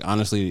guys. Like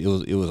honestly,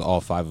 it was all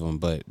five of them.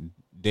 But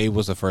Dave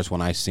was the first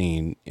one I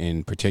seen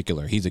in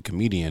particular. He's a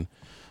comedian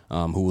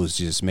who was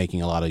just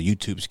making a lot of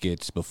YouTube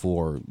skits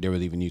before there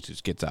was even YouTube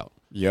skits out.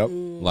 Yep.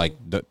 Like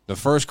the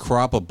first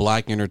crop of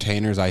black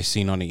entertainers I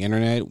seen on the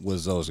internet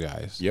was those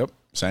guys. Yep.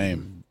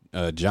 Same.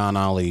 John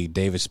Ollie,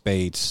 David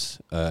Spates,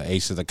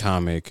 Ace of the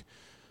Comic,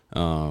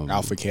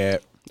 Alpha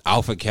Cat.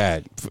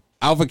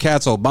 Alpha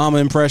Cat's Obama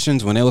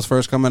impressions when it was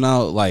first coming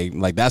out,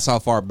 like that's how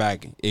far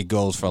back it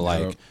goes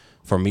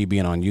for me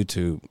being on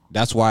YouTube.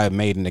 That's why I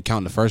made an account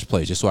in the first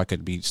place, just so I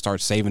could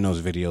start saving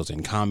those videos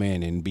and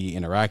comment and be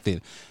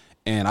interacted.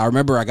 And I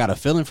remember I got a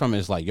feeling from it.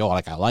 It's like, yo,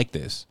 like I like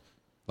this.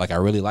 Like I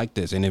really like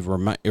this. And it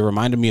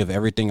reminded me of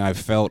everything I've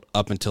felt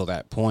up until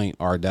that point,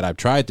 or that I've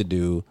tried to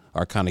do,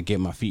 or kind of get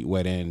my feet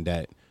wet in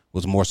that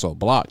was more so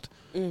blocked.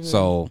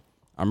 So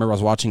I remember I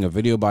was watching a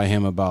video by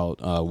him about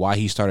why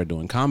he started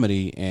doing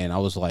comedy, and I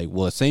was like,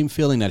 well, the same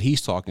feeling that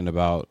he's talking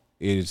about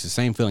is the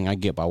same feeling I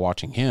get by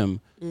watching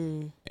him,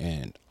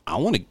 and I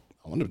want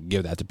to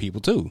give that to people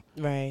too.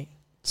 Right.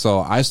 So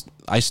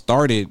I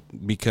started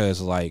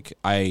because like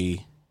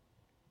I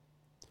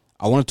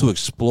wanted to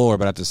explore,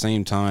 but at the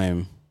same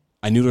time,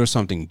 I knew there was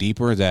something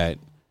deeper that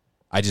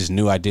I just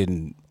knew I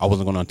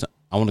wasn't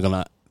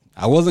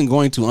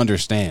going to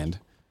understand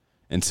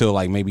until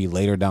like maybe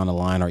later down the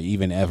line or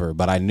even ever.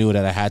 But I knew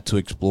that I had to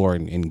explore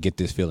and get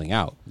this feeling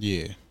out.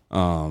 Yeah.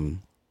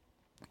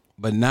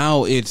 But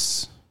now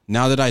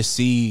that I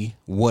see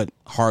what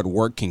hard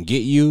work can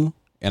get you,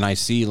 and I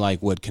see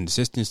like what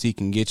consistency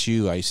can get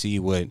you, I see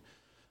what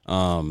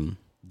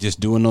just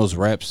doing those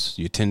reps,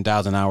 your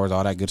 10,000 hours,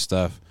 all that good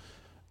stuff.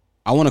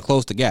 I want to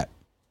close the gap,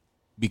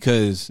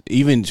 because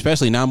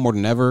especially now more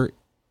than ever,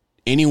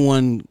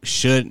 anyone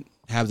should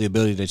have the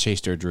ability to chase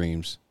their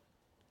dreams.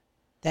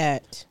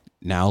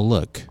 Now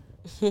look,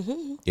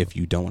 if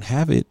you don't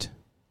have it,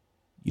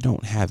 you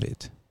don't have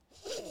it.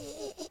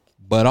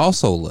 But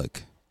also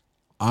look,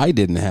 I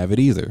didn't have it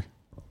either.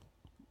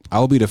 I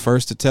will be the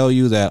first to tell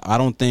you that I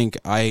don't think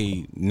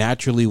I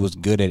naturally was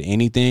good at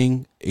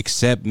anything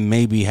except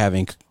maybe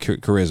having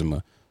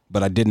charisma,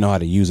 but I didn't know how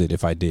to use it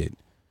if I did.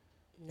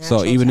 Natural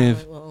so even talent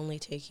if will only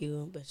take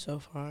you but so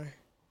far.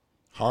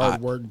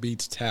 Hard work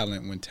beats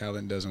talent when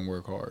talent doesn't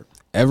work hard.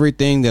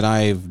 Everything that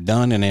I've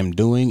done and am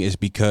doing is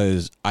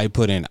because I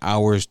put in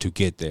hours to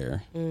get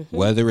there.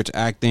 Whether it's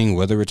acting,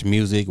 whether it's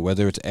music,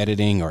 whether it's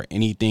editing or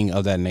anything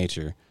of that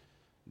nature.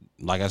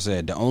 Like I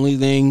said, the only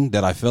thing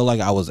that I feel like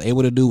I was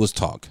able to do was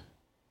talk.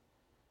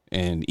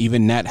 And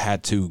even that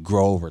had to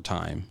grow over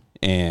time.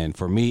 And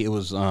for me, it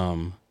was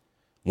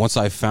once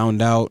I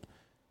found out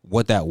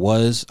what that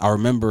was. I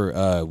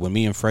remember when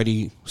me and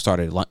Freddie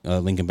started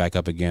linking back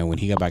up again, when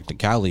he got back to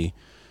Cali,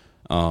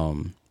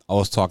 I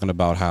was talking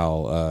about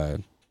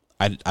how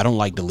I don't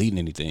like deleting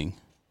anything.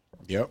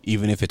 Yep.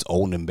 Even if it's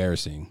old and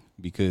embarrassing,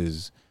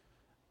 because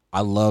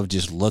I love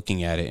just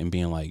looking at it and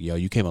being like, yo,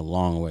 you came a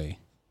long way.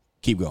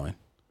 Keep going.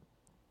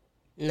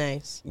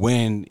 Nice.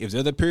 When if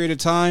there's a period of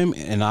time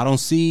and I don't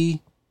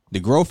see the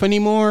growth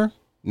anymore,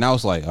 now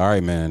it's like, all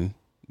right, man,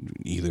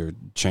 either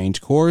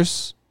change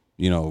course,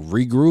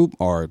 regroup,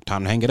 or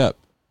time to hang it up.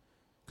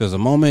 Because the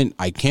moment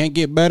I can't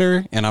get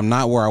better and I'm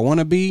not where I want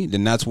to be,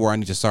 then that's where I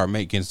need to start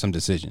making some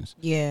decisions.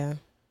 Yeah.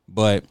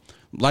 But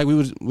like we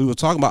were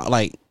talking about,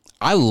 like,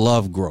 I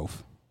love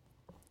growth.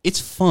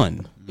 It's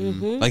fun.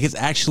 Mm-hmm. Like, it's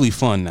actually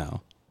fun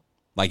now.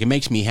 Like, it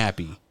makes me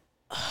happy.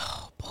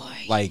 Oh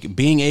boy. Like,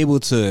 being able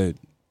to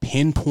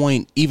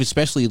pinpoint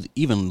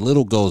even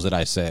little goals that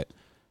I set,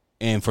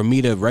 and for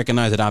me to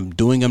recognize that I'm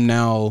doing them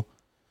now,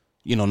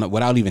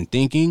 without even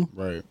thinking,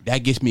 Right. that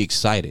gets me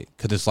excited,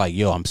 because it's like,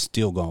 yo, I'm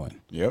still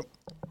going. Yep.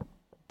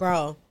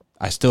 Bro.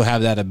 I still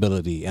have that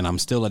ability, and I'm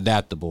still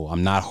adaptable.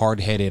 I'm not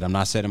hard-headed. I'm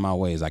not set in my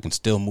ways. I can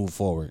still move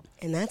forward.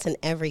 And that's in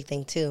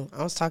everything too.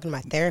 I was talking to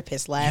my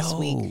therapist last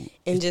week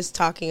and just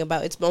talking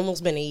about, it's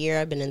almost been a year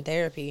I've been in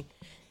therapy.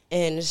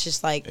 And it's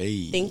just like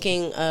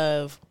thinking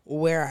of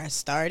where I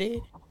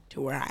started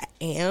to where I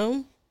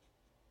am.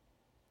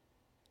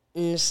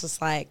 And it's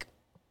just like,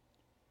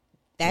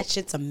 that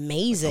shit's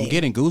amazing. I'm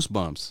getting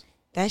goosebumps.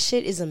 That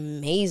shit is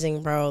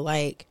amazing, bro.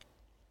 Like,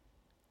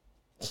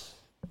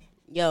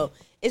 yo,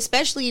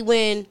 especially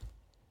when,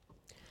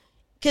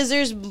 because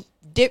there's,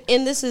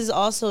 and this is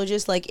also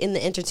just like in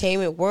the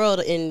entertainment world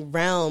in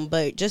realm,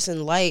 but just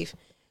in life,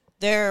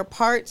 there are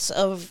parts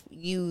of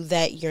you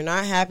that you're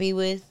not happy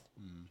with.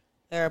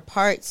 There are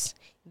parts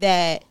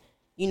that,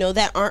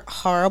 that aren't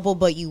horrible,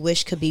 but you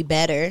wish could be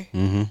better.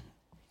 Mm-hmm.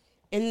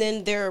 And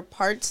then there are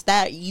parts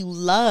that you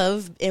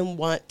love and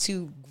want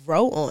to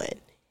grow on.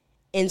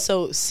 And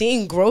so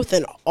seeing growth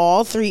in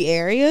all three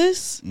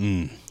areas,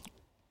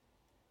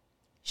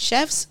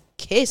 chef's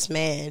kiss,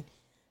 man.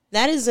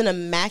 That is an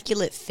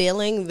immaculate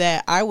feeling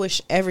that I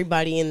wish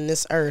everybody in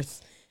this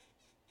earth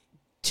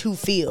to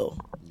feel.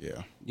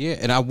 Yeah. Yeah,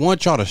 and I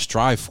want y'all to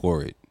strive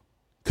for it,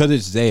 because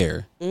it's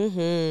there.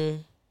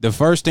 Mm-hmm. The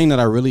first thing that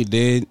I really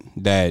did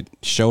that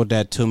showed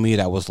that to me,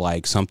 that was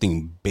like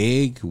something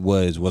big,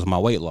 was my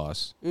weight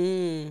loss.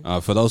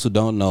 For those who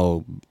don't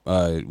know,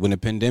 when the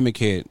pandemic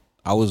hit,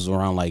 I was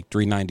around like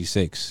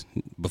 396.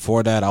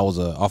 Before that, I was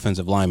an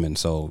offensive lineman,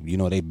 so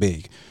they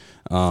big.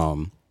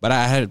 But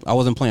I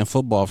wasn't playing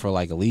football for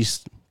like at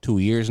least 2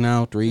 years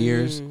now, 3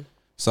 years.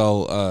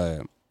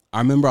 So I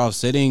remember I was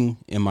sitting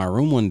in my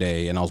room one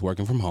day, and I was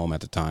working from home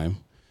at the time,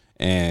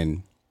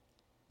 and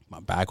my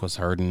back was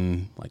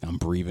hurting, like I'm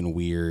breathing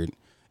weird.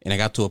 And I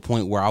got to a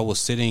point where I was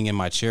sitting in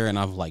my chair, and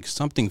I'm like,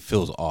 something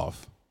feels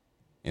off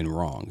and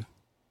wrong.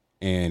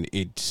 And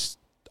it's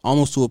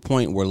almost to a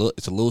point where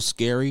it's a little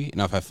scary, and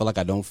if I feel like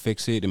I don't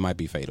fix it, it might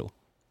be fatal.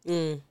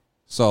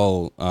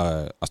 So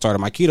I started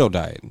my keto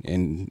diet,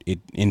 and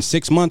in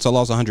 6 months, I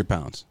lost 100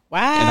 pounds. Wow.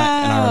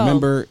 And I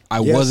remember I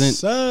wasn't.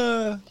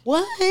 Sir.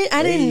 What?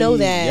 I didn't know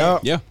that.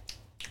 Yup. Yeah.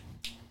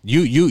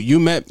 You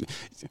met.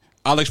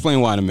 I'll explain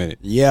why in a minute.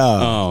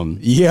 Yeah.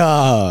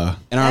 Yeah.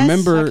 And I That's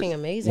remember fucking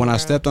amazing, when I bro.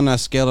 stepped on that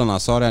scale and I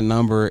saw that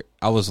number,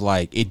 I was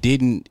like, it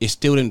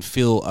still didn't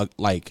feel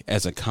like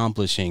as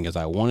accomplishing as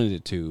I wanted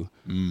it to.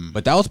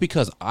 But that was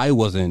because I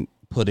wasn't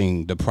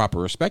putting the proper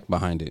respect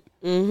behind it.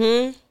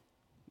 Mm-hmm.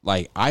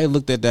 Like, I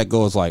looked at that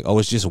goal as like, oh,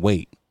 it's just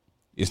weight.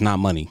 It's not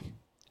money.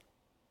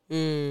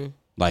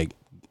 Like,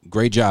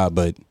 great job,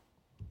 but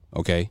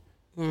okay.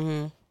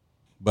 Mm-hmm.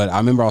 But I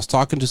remember I was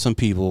talking to some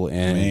people,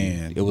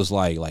 and it was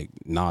like,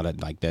 nah,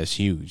 that's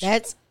huge.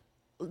 It's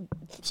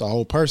It's a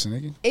whole person,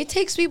 nigga. it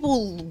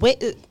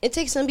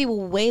takes some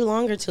people way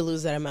longer to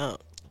lose that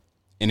amount.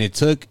 And it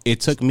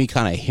took me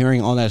kind of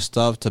hearing all that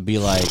stuff to be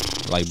like,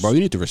 bro, you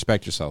need to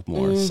respect yourself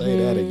more. Say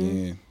that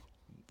again.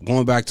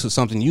 Going back to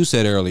something you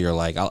said earlier,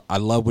 like, I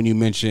love when you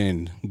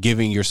mentioned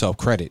giving yourself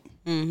credit.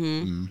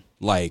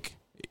 Like,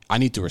 I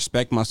need to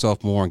respect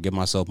myself more and give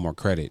myself more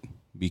credit,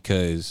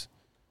 because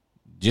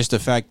just the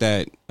fact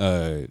that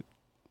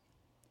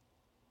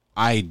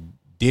I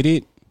did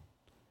it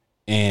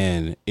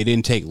and it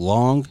didn't take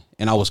long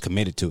and I was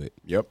committed to it.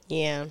 Yep.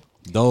 Yeah.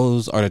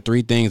 Those are the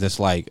three things that's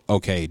like,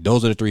 okay,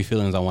 those are the three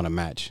feelings I want to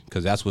match,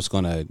 because that's what's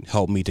going to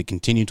help me to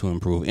continue to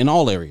improve in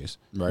all areas.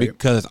 Right.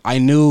 Because I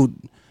knew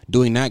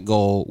doing that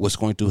goal was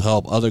going to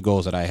help other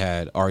goals that I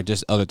had, or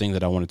just other things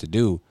that I wanted to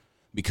do.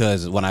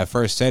 Because when I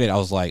first said it, I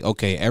was like,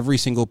 okay, every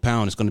single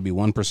pound is going to be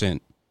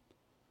 1%.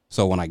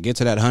 So when I get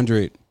to that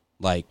 100,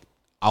 like,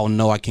 I'll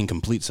know I can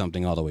complete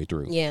something all the way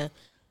through. Yeah.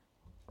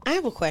 I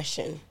have a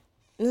question.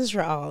 This is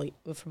for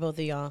both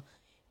of y'all.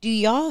 Do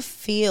y'all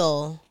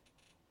feel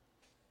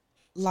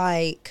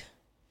like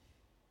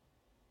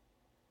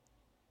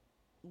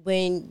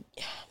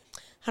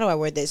how do I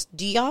word this?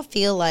 Do y'all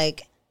feel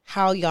like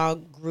how y'all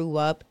grew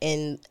up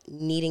and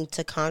needing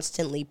to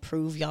constantly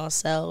prove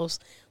yourselves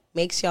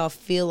makes y'all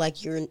feel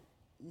like you're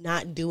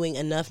not doing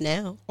enough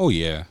now? Oh,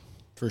 yeah.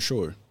 For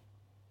sure.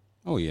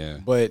 Oh, yeah.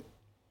 But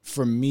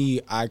for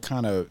me, I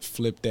kind of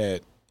flip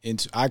that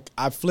into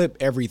I flip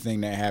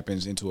everything that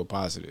happens into a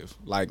positive.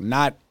 Like,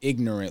 not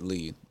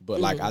ignorantly, but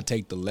like I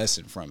take the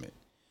lesson from it.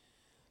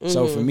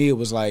 So for me, it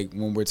was like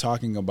when we're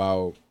talking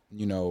about,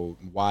 you know,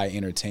 why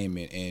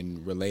entertainment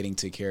and relating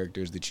to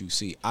characters that you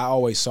see, I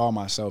always saw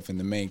myself in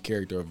the main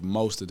character of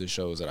most of the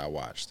shows that I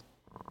watched,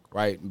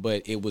 right?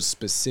 But it was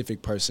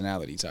specific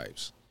personality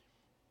types.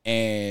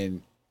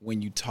 And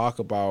when you talk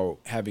about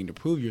having to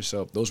prove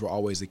yourself, those were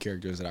always the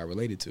characters that I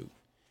related to,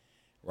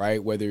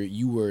 right? Whether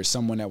you were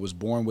someone that was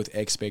born with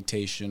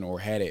expectation or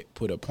had it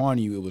put upon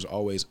you, it was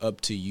always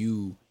up to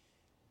you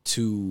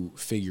to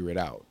figure it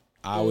out.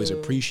 I always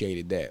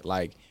appreciated that.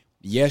 Like,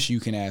 yes, you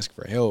can ask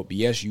for help.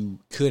 Yes, you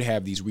could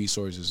have these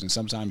resources, and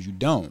sometimes you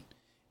don't.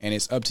 And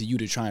it's up to you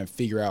to try and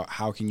figure out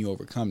how can you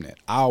overcome that.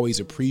 I always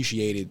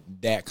appreciated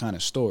that kind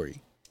of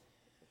story.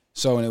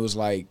 So, and it was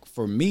like,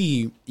 for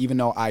me, even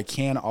though I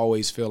can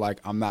always feel like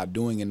I'm not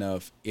doing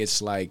enough,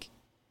 it's like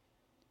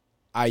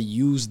I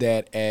use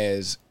that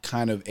as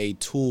kind of a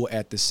tool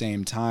at the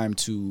same time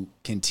to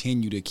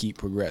continue to keep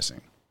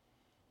progressing.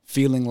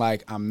 Feeling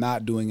like I'm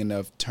not doing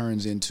enough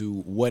turns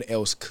into what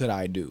else could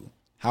I do?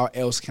 How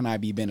else can I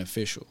be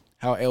beneficial?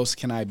 How else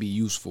can I be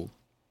useful?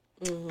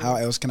 How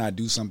else can I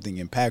do something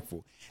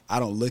impactful? I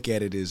don't look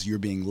at it as you're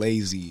being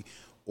lazy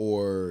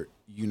or,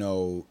 you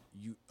know,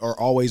 you are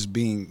always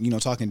being, you know,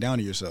 talking down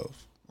to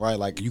yourself, right?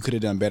 Like, you could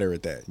have done better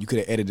at that. You could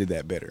have edited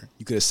that better.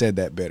 You could have said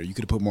that better. You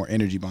could have put more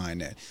energy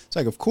behind that. It's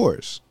like, of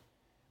course.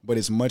 But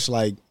it's much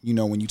like, you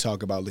know, when you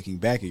talk about looking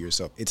back at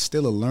yourself, it's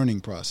still a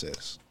learning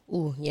process.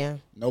 Ooh, yeah.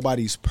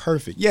 Nobody's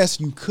perfect. Yes,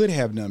 you could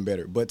have done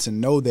better, but to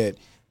know that,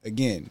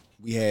 again,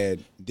 we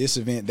had this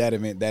event, that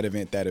event, that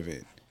event, that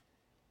event.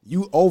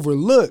 You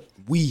overlook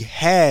we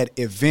had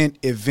event.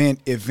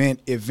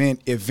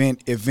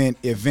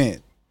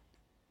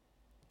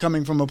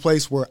 Coming from a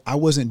place where I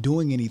wasn't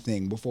doing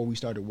anything before we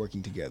started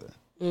working together.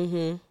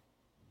 Mm-hmm.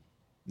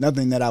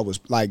 Nothing that I was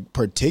like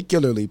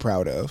particularly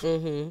proud of.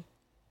 Mm-hmm.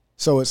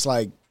 So it's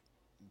like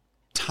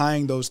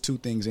tying those two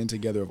things in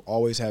together of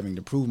always having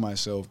to prove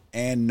myself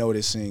and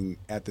noticing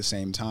at the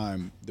same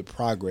time the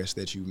progress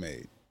that you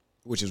made.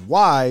 Which is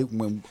why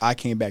when I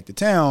came back to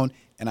town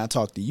and I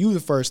talked to you the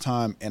first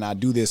time, and I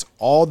do this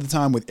all the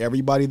time with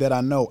everybody that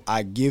I know,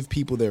 I give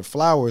people their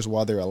flowers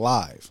while they're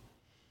alive.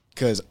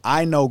 Because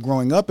I know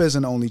growing up as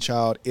an only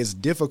child, it's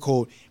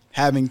difficult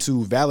having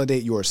to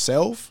validate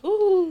yourself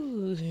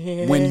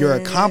when you're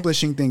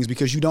accomplishing things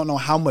because you don't know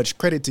how much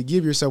credit to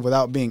give yourself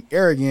without being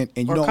arrogant,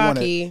 and you don't want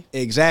to.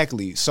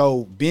 Exactly.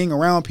 So being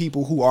around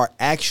people who are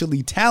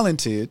actually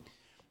talented,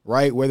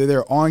 right, whether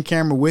they're on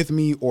camera with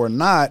me or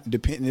not,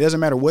 it doesn't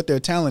matter what their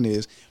talent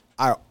is,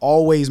 I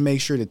always make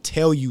sure to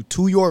tell you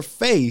to your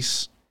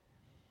face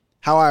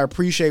how I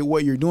appreciate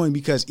what you're doing,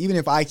 because even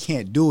if I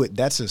can't do it,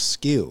 that's a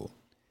skill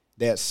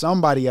that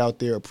somebody out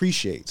there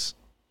appreciates.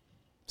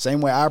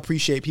 Same way I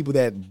appreciate people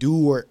that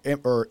do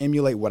or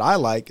emulate what I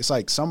like. It's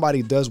like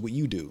somebody does what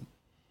you do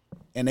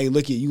and they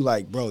look at you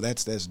like, bro,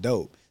 that's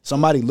dope.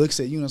 Somebody looks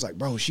at you and it's like,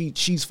 bro,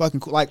 she's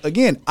fucking cool. Like,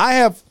 again, I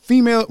have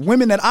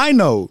women that I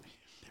know,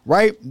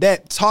 right,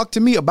 that talk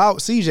to me about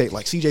CJ.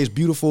 Like, CJ's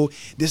beautiful,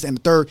 this and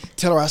the third.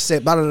 Tell her I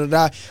said, blah, blah, blah,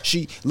 blah.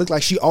 She looked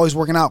like she always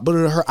working out, blah,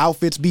 blah, blah. Her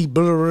outfits be,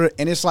 blah, blah, blah.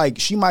 And it's like,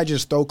 she might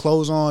just throw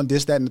clothes on,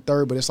 this, that, and the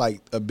third. But it's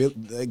like,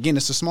 again,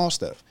 it's the small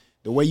stuff.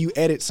 The way you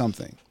edit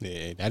something.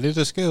 Yeah, that is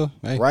a skill.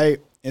 Hey. Right?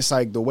 It's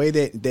like the way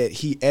that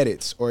he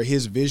edits, or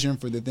his vision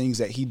for the things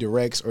that he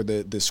directs, or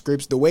the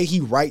scripts, the way he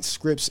writes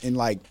scripts in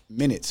like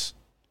minutes.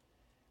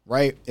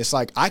 Right? It's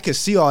like, I could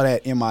see all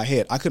that in my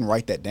head. I couldn't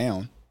write that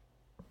down.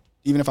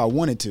 Even if I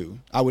wanted to.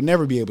 I would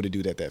never be able to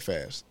do that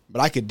fast.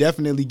 But I could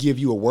definitely give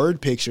you a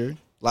word picture.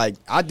 Like,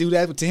 I do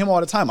that to him all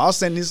the time. I'll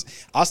send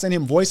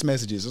him voice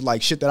messages. It's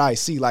like shit that I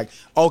see. Like,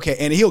 okay,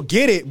 and he'll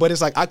get it, but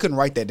it's like I couldn't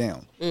write that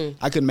down.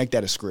 I couldn't make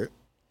that a script.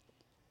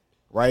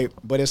 Right?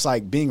 But it's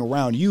like being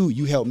around you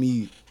helped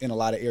me in a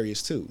lot of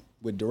areas too,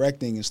 with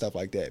directing and stuff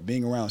like that.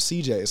 Being around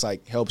CJ, it's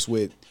like helps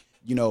with,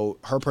 you know,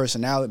 her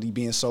personality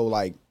being so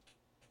like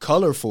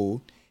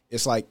colorful.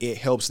 It's like it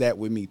helps that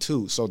with me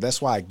too. So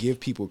that's why I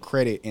give people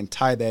credit and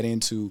tie that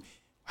into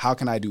how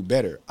can I do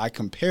better? I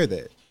compare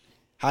that.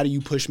 How do you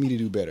push me to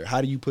do better?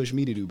 How do you push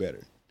me to do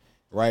better?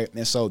 Right?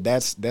 And so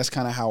that's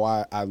kind of how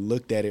I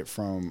looked at it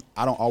from,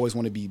 I don't always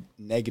want to be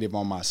negative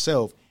on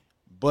myself,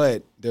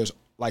 but there's,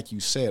 like you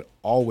said,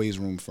 always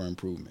room for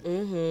improvement.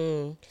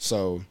 Mm-hmm.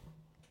 So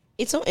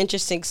it's so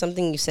interesting,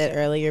 something you said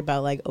earlier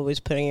about like always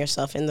putting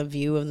yourself in the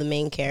view of the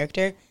main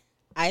character.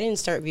 I didn't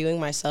start viewing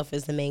myself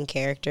as the main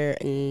character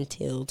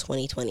until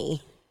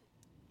 2020.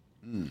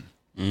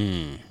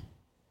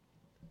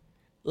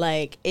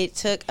 Like, it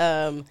took,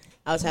 I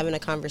was having a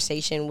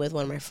conversation with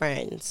one of my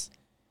friends,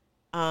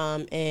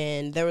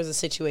 and there was a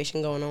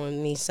situation going on with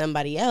me,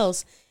 somebody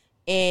else,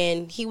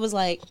 and he was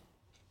like,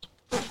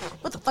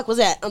 what the fuck was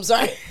that? I'm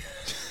sorry.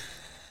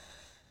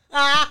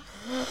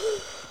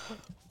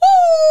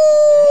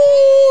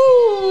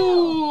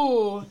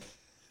 Woo!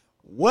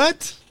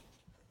 What?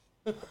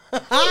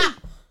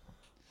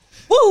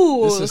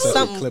 Woo! This is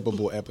such a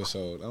clippable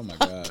episode. Oh my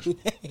god.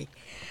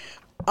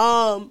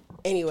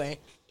 Anyway,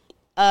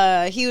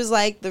 he was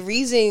like, the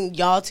reason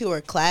y'all two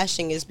are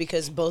clashing is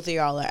because both of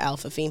y'all are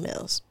alpha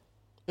females.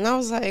 And I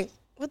was like,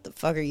 what the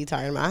fuck are you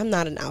talking about? I'm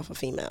not an alpha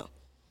female.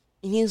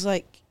 And he was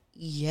like,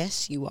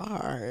 yes, you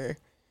are.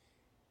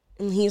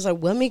 And he's like,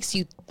 what makes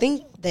you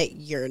think that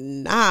you're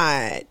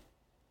not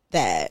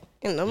that?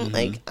 And I'm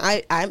like,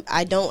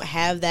 I don't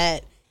have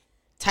that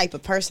type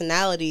of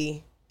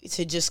personality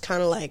to just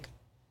kind of like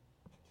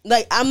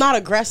I'm not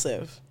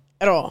aggressive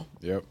at all.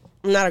 Yep.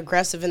 I'm not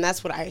aggressive, and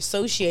that's what I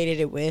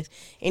associated it with.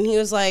 And he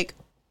was like,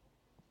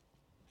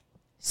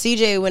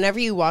 CJ, whenever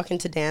you walk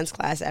into dance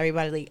class,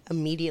 everybody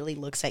immediately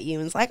looks at you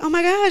and is like, oh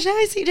my gosh,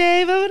 hi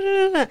CJ. Blah,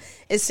 blah, blah.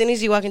 As soon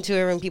as you walk into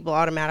a room, people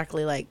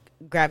automatically like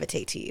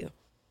gravitate to you.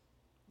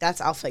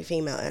 That's alpha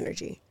female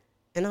energy.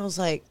 And I was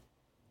like,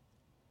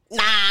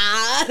 nah,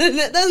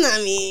 that's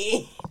not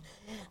me.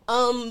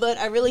 But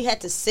I really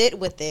had to sit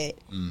with it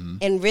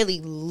and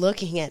really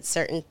looking at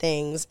certain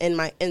things and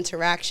my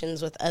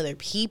interactions with other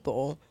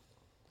people,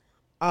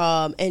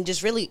 and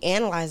just really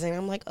analyzing.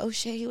 I'm like, oh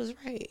shit, he was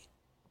right.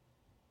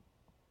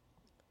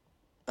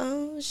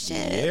 Oh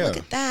shit, Yeah. look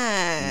at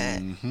that.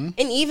 And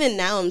even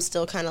now I'm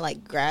still kind of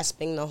like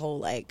grasping the whole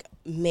like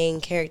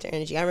main character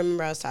energy. I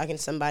remember I was talking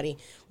to somebody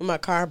when my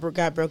car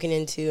got broken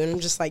into, and I'm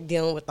just like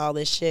dealing with all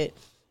this shit,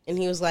 and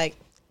he was like,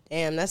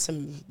 damn, that's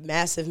some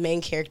massive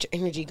main character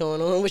energy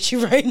going on with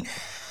you right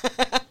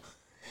now.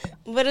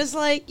 But it's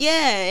like,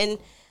 yeah, and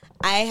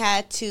I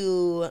had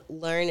to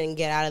learn and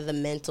get out of the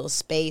mental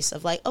space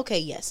of like, okay,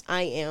 yes,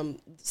 I am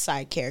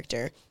side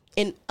character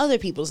in other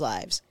people's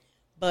lives.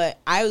 But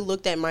I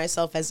looked at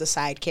myself as a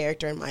side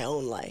character in my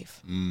own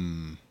life.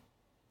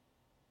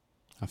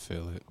 I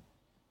feel it.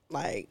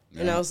 Like,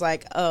 and I was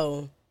like,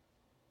 oh,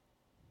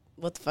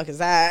 what the fuck is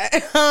that?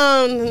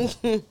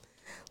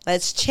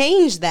 Let's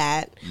change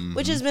that,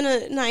 which has been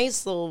a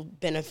nice little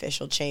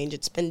beneficial change.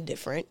 It's been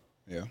different.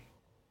 Yeah.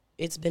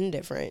 It's been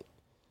different.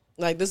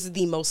 Like, this is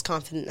the most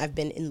confident I've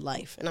been in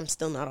life, and I'm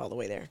still not all the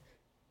way there.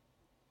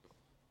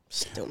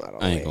 Still not all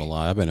the I way. ain't gonna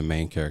lie. I've been a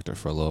main character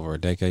for a little over a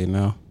decade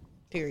now.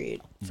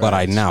 Period. But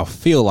I now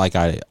feel like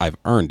I've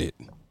earned it.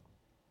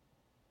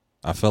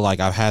 I feel like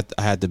I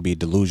had to be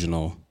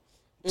delusional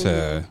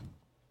to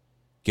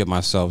get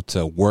myself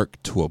to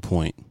work to a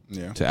point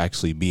to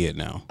actually be it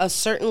now. A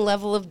certain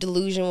level of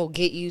delusion will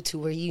get you to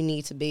where you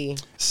need to be.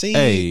 See,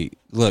 Hey,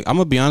 look, I'm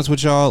gonna be honest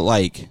with y'all.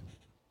 Like,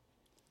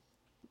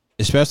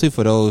 especially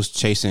for those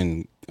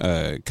chasing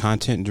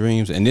content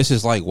dreams, and this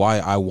is like why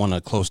I want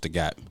to close the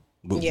gap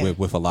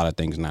with a lot of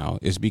things now.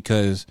 Is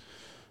because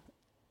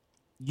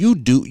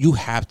you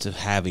have to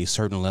have a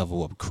certain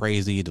level of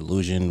crazy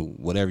delusion,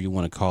 whatever you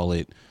want to call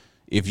it,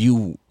 if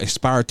you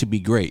aspire to be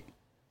great.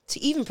 To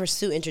even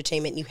pursue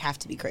entertainment, you have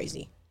to be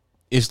crazy.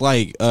 It's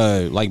like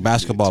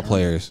basketball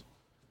players,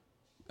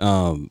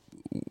 when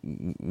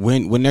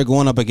they're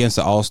going up against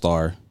an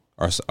all-star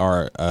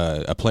or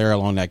a player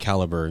along that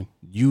caliber,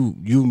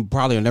 you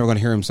probably are never going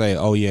to hear him say,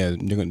 "Oh yeah,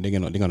 they're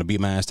gonna beat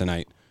my ass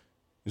tonight."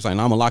 It's like,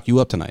 "No, I'm gonna lock you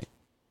up tonight.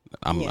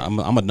 I'm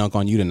gonna dunk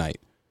on you tonight,"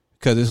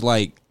 because it's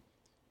like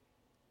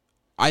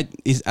I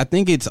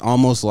think it's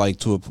almost like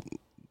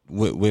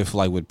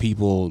with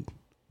people,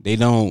 they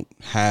don't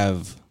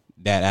have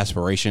that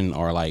aspiration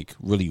or like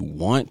really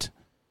want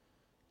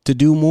to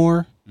do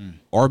more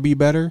or be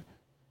better.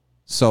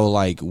 So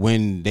like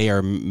when they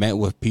are met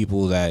with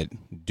people that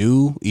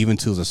do, even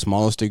to the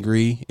smallest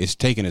degree, it's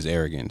taken as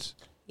arrogance.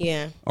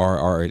 Yeah.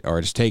 Or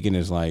it's taken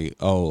as like,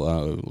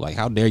 like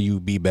how dare you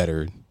be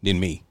better than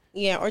me?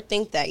 Yeah, or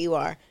think that you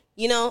are.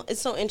 You know,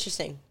 it's so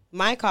interesting.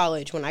 My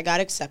college, when I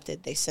got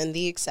accepted, they send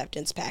the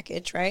acceptance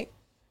package, right?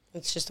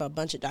 It's just a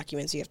bunch of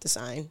documents you have to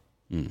sign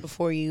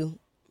before you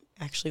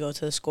actually go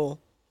to the school.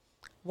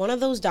 One of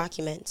those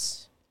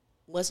documents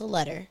was a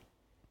letter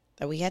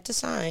that we had to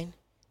sign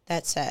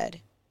that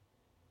said,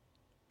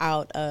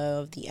 out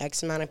of the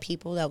X amount of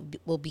people that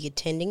will be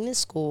attending this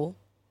school,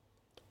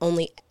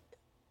 only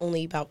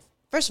about,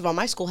 first of all,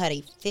 my school had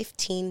a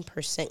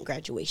 15%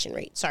 graduation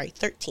rate. Sorry,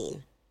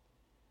 13%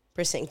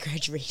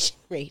 graduation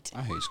rate.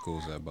 I hate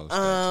schools that boast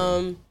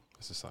that.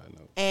 That's a side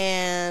note.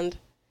 And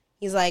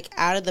he's like,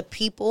 out of the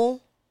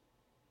people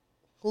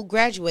who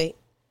graduate,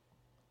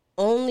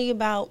 only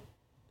about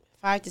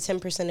 5 to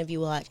 10% of you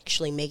will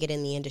actually make it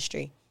in the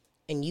industry,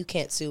 and you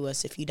can't sue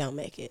us if you don't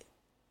make it.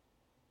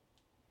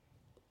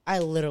 I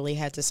literally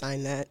had to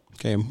sign that.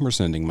 Okay, we're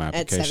sending my At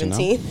application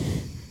 17. out.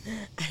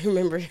 I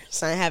remember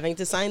having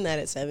to sign that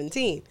at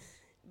 17.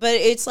 But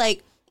it's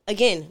like,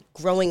 again,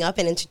 growing up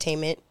in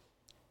entertainment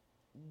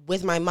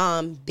with my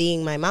mom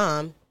being my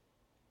mom,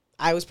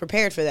 I was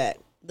prepared for that.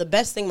 The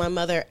best thing my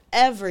mother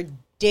ever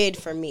did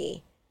for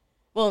me,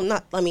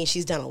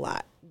 she's done a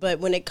lot, but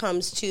when it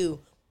comes to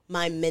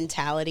my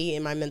mentality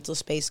and my mental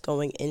space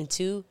going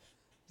into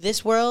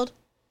this world,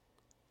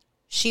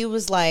 she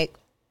was like,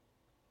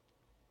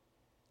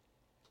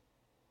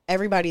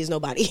 everybody is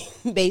nobody,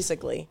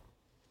 basically.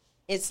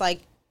 It's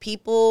like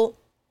people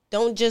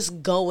don't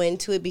just go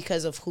into it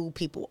because of who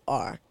people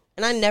are.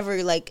 And I never,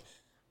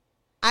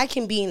 I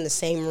can be in the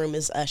same room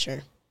as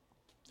Usher.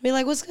 Be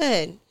like, what's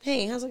good?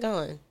 Hey, how's it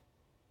going?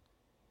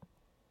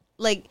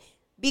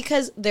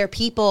 Because they're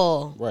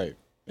people. right,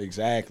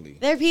 exactly.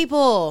 They're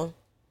people.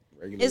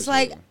 It's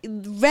like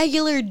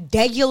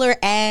regular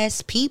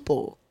ass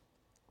people.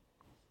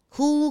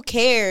 Who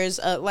cares?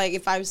 Like,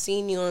 if I've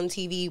seen you on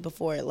TV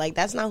before, like,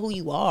 that's not who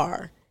you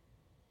are.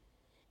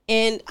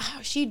 And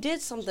she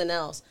did something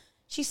else.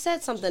 She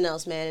said something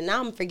else, man, and now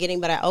I'm forgetting,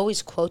 but I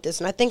always quote this,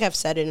 and I think I've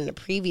said it in a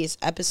previous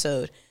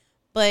episode.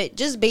 But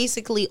just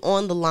basically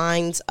on the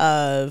lines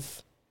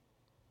of,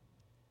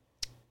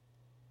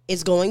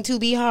 it's going to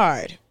be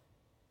hard.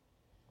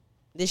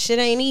 This shit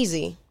ain't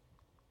easy.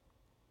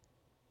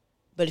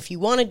 But if you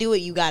want to do it,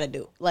 you got to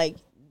do it. Like,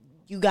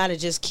 you got to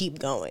just keep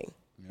going.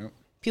 Yep.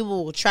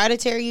 People will try to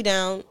tear you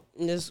down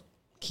and just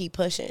keep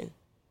pushing.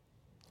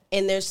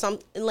 And there's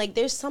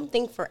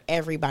something for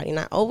everybody. And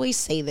I always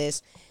say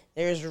this.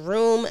 There's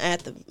room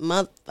at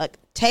the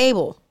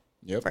table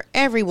for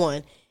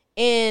everyone.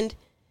 And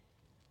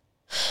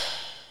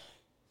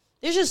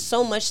there's just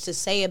so much to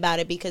say about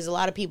it because a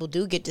lot of people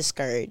do get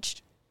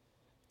discouraged.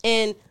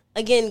 And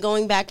again,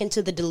 going back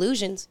into the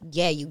delusions,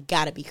 yeah, you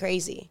gotta be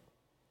crazy.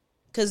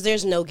 Because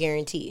there's no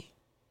guarantee.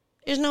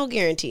 There's no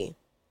guarantee.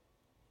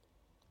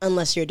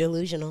 Unless you're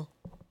delusional.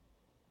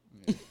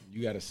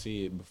 You gotta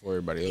see it before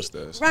everybody else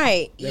does.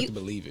 Right. You have to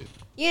believe it.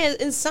 Yeah,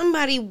 and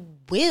somebody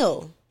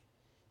will.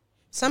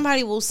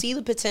 Somebody will see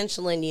the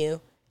potential in you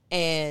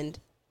and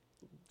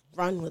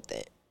run with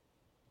it.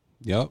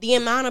 Yep. The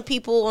amount of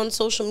people on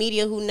social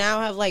media who now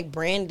have like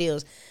brand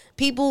deals.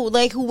 People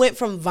like who went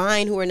from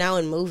Vine who are now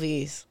in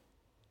movies.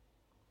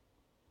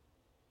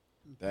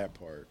 That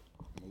part.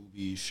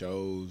 Movies,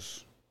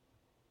 shows,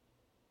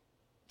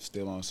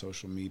 still on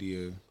social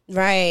media.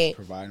 Right.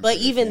 Providing but for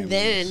their even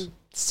families. then,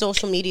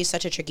 social media is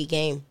such a tricky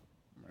game.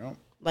 Yep.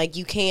 Like,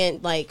 you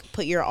can't like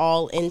put your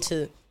all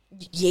into,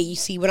 yeah, you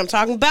see what I'm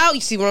talking about?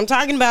 You see what I'm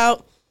talking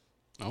about?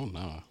 Oh,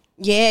 no.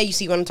 Yeah, you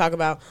see what I'm talking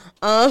about.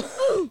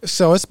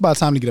 So it's about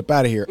time to get up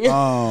out of here.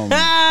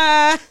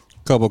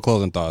 Couple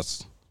closing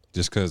thoughts,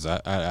 just because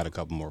I had a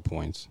couple more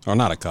points, or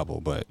not a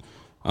couple, but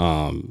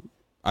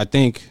I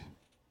think,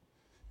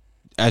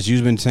 as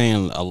you've been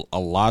saying a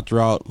lot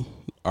throughout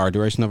our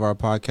duration of our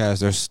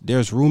podcast,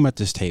 there's room at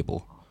this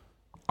table.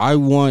 I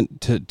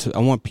want I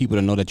want people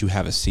to know that you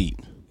have a seat,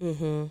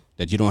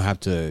 that you don't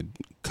have to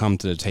come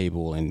to the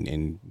table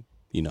and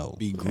you know,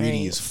 be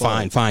greedy as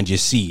fuck. Find your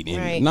seat. And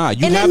right. Nah,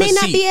 you and have that may a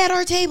not seat. be at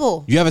our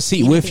table. You have a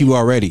seat with you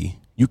already.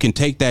 You can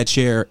take that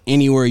chair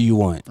anywhere you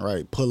want.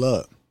 Right, pull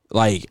up.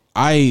 Like,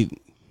 I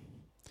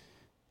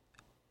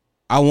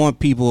want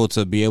people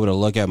to be able to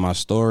look at my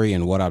story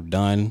and what I've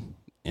done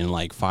in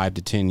like 5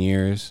 to 10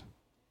 years,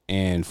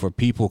 and for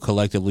people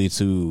collectively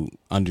to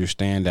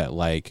understand that,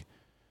 like,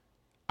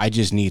 I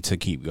just need to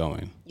keep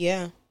going.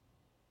 Yeah.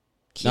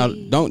 Now,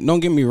 don't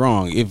get me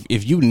wrong.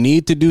 If you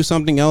need to do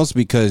something else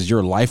because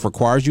your life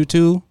requires you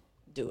to,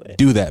 do it.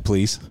 Do that,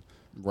 please.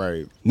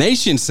 Right.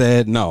 Nation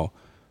said no,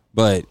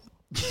 but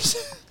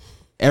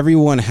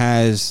everyone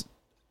has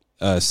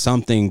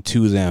something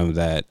to them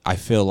that I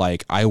feel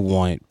like I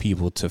want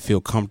people to feel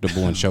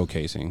comfortable in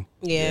showcasing.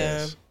 Yeah.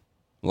 Yes.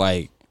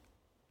 Like,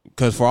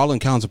 because for all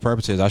intents and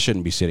purposes, I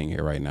shouldn't be sitting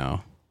here right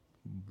now,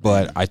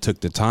 but I took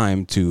the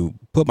time to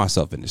put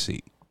myself in the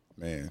seat.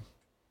 Man,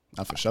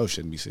 I for sure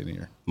shouldn't be sitting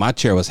here. My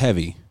chair was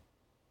heavy,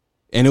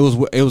 and it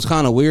was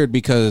kind of weird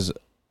because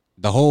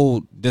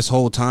this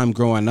whole time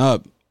growing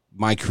up,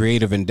 my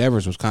creative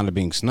endeavors was kind of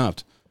being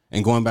snuffed.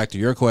 And going back to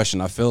your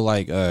question, I feel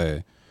like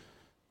there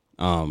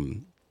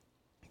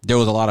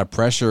was a lot of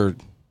pressure,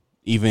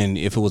 even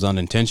if it was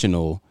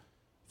unintentional,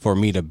 for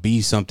me to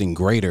be something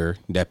greater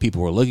that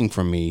people were looking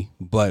for me,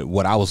 but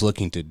what I was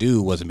looking to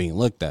do wasn't being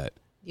looked at.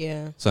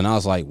 Yeah. So now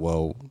it's like,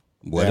 well,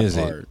 what That is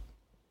part.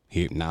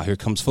 it? Here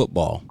comes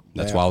football.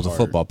 That's That why I was a part.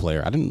 football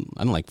player. I didn't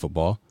like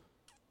football.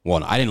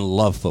 Well, I didn't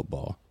love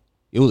football.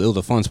 It was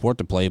a fun sport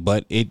to play,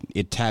 but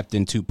it tapped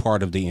into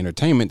part of the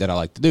entertainment that I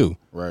like to do.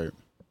 Right.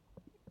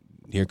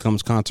 Here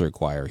comes concert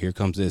choir. Here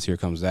comes this. Here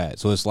comes that.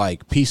 So it's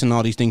like piecing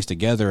all these things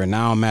together. And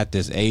now I'm at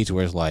this age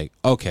where it's like,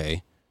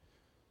 okay,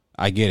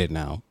 I get it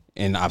now.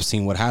 And I've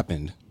seen what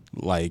happened.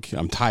 Like,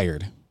 I'm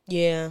tired,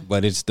 Yeah.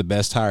 but it's the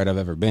best tired I've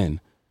ever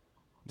been.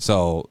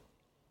 So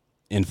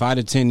in 5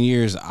 to 10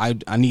 years, I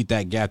need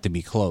that gap to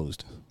be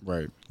closed.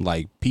 Right.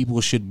 Like,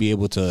 people should be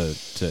able to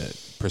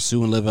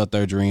pursue and live out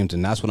their dreams.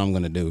 And that's what I'm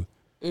going to do.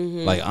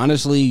 Like,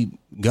 honestly,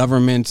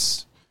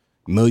 governments,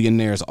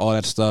 millionaires, all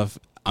that stuff,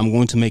 I'm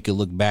going to make it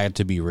look bad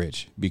to be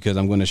rich, because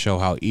I'm going to show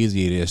how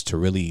easy it is to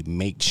really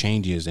make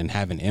changes and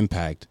have an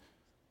impact,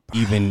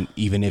 even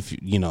if,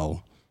 you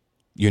know,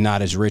 you're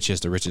not as rich as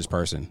the richest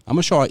person. I'm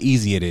going to show how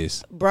easy it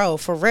is. Bro,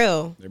 for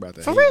real. They're about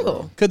to For hate, real.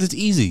 bro. Because it's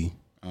easy.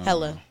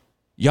 Hella.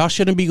 Y'all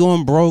shouldn't be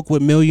going broke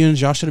with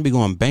millions. Y'all shouldn't be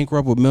going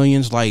bankrupt with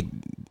millions. Like,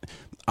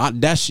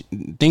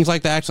 things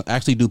like that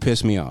actually do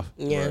piss me off.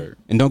 Yeah. Right.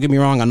 And don't get me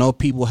wrong, I know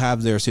people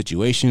have their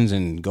situations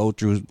and go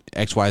through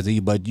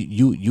XYZ, but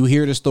you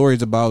hear the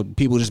stories about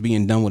people just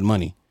being done with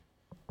money.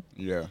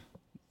 Yeah.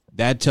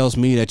 That tells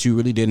me that you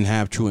really didn't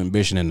have true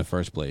ambition in the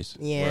first place.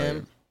 Yeah.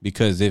 Right.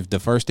 Because if the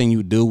first thing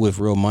you do with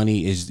real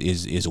money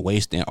is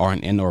waste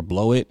or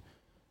blow it,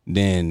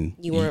 then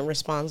You weren't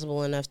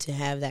responsible enough to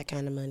have that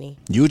kind of money.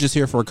 you were just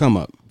here for a come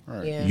up.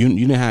 Right. Yeah. You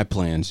didn't have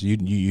plans. You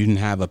didn't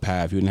have a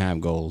path. You didn't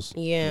have goals.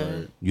 Yeah.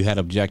 Right. You had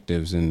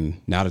objectives,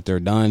 and now that they're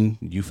done,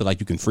 you feel like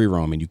you can free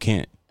roam, and you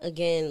can't.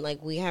 Again,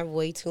 like we have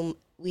way too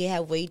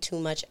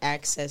much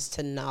access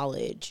to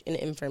knowledge and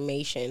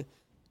information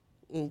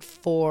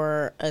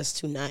for us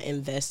to not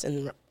invest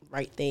in the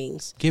right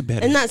things. Get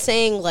better. And not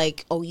saying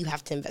like, oh, you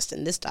have to invest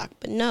in this stock,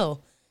 but no,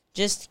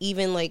 just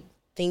even like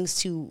things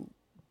to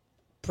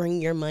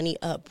bring your money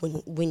up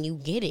when you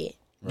get it.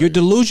 Your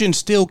delusion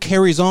still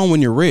carries on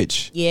when you're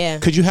rich. Yeah.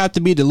 Because you have to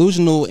be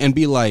delusional and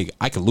be like,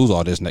 I could lose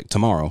all this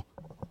tomorrow.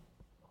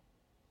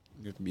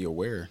 You have to be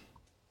aware.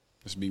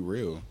 Just be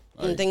real.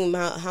 I'm thinking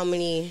about how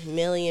many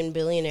million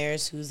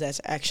billionaires who's that's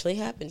actually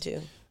happened to.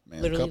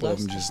 Man, Literally a couple of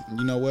them lost just,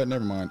 you know what?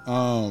 Never mind.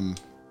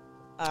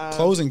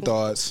 Closing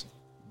thoughts.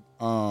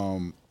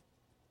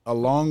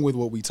 Along with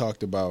what we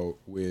talked about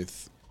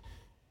with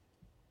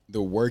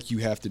the work you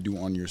have to do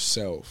on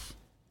yourself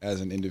as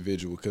an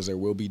individual, because there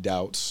will be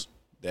doubts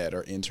that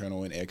are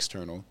internal and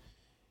external.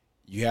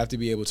 You have to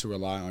be able to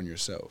rely on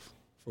yourself,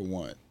 for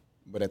one.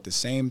 But at the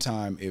same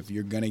time, if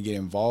you're going to get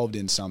involved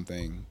in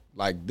something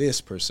like this,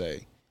 per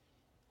se,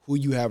 who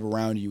you have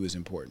around you is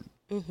important.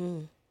 Mm-hmm.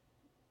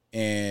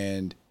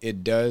 And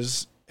it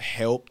does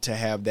help to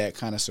have that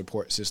kind of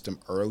support system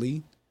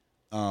early.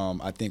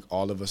 I think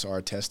all of us are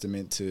a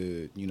testament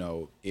to, you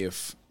know,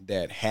 if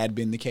that had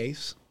been the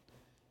case,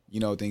 you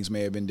know, things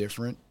may have been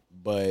different.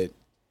 But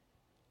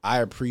I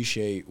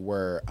appreciate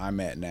where I'm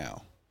at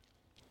now.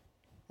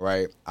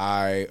 Right.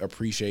 I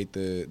appreciate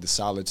the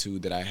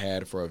solitude that I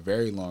had for a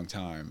very long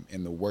time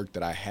and the work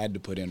that I had to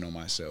put in on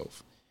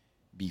myself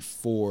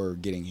before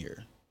getting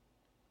here.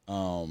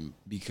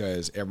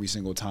 Because every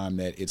single time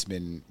that it's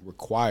been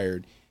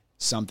required,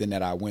 something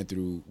that I went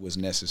through was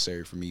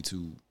necessary for me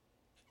to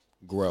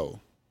grow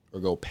or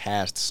go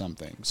past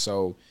something.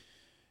 So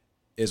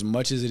as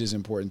much as it is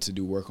important to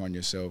do work on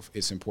yourself,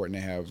 it's important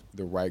to have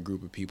the right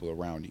group of people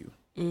around you.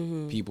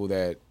 Mm-hmm. People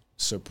that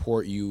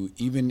support you,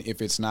 even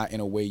if it's not in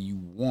a way you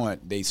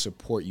want, they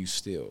support you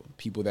still.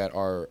 People that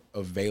are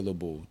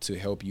available to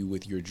help you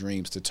with your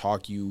dreams, to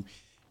talk you,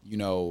 you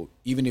know,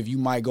 even if you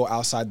might go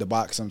outside the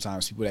box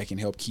sometimes, people that can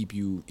help keep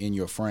you in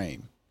your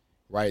frame,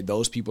 right?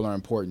 Those people are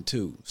important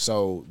too.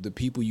 So the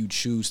people you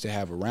choose to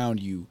have around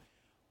you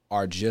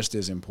are just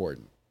as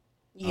important.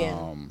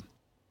 Yeah.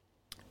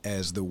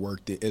 As the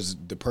work that as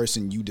the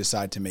person you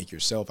decide to make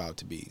yourself out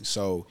to be.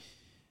 So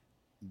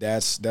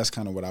that's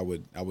kind of what I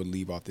would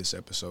leave off this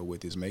episode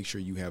with, is make sure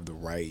you have the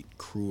right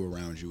crew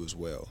around you as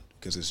well,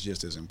 because it's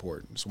just as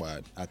important. That's why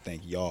I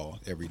thank y'all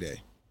every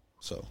day.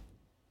 So,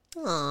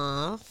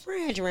 Aw,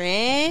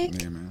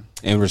 Frederick. yeah, man.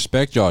 And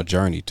respect y'all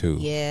journey too.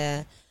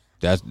 Yeah.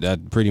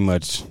 That pretty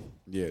much.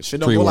 Yeah, shit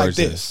don't Three go like words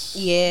this.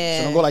 Yeah.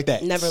 Shit don't go like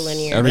that. Never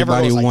linear.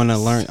 Everybody goes like want to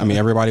this. learn. I mean,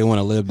 everybody want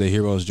to live the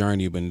hero's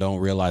journey, but don't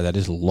realize that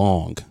it's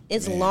long.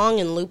 It's long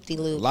and A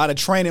loop-de-loop. lot of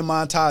training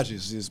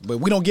montages, but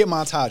we don't get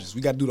montages.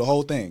 We got to do the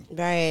whole thing.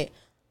 Right.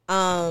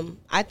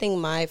 I think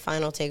my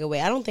final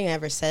takeaway, I don't think I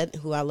ever said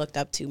who I looked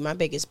up to. My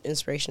biggest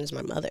inspiration is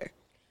my mother.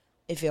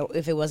 If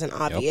it wasn't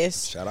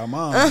obvious. Shout out,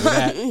 mom.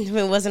 If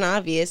it wasn't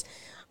obvious.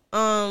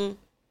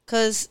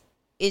 'Cause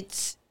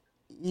it's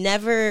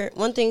never,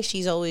 one thing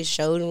she's always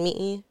showed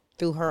me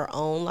through her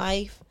own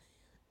life,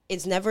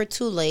 it's never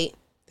too late.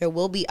 There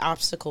will be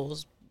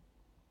obstacles,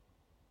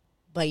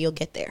 but you'll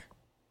get there.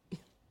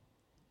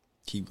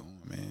 Keep going,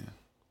 man.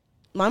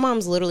 My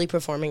mom's literally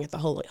performing at the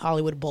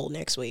Hollywood Bowl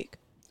next week.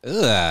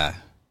 Ugh.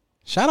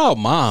 Shout out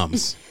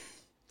moms.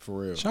 For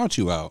real. Shout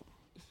you out.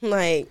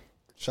 Like,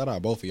 Shout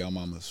out both of y'all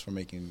mamas for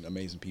making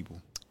amazing people.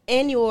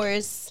 and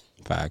yours,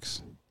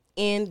 Facts.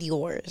 and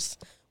yours.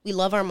 We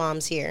love our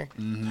moms here.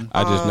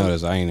 I just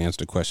noticed I ain't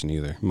answered the question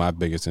either. My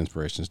biggest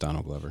inspiration is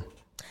Donald Glover.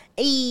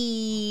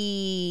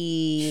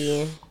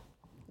 Ayy.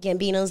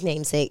 Gambino's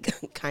namesake,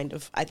 kind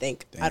of, I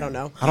think. I don't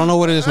know. I don't know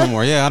what it is no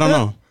more. Yeah, I don't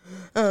know.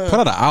 Put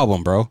out an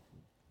album, bro.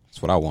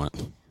 That's what I want.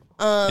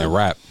 And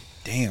rap.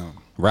 Damn.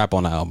 Rap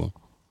on the album.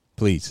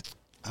 Please.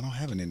 I don't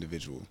have an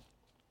individual.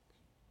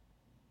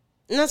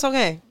 And that's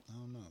okay. I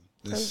don't know.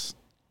 This,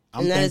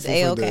 I'm And that is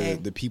thankful for A-okay.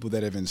 the people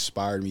that have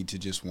inspired me to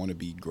just want to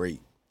be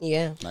great.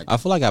 Yeah. Like, I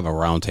feel like I have a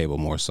round table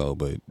more so,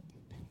 but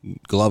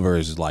Glover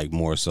is like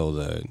more so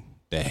the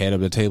head of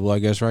the table, I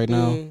guess, right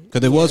now.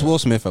 Because it was Will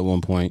Smith at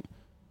one point,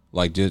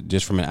 like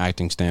just from an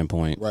acting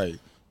standpoint. right.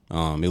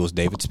 It was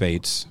David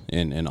Spades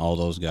and all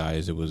those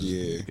guys. It was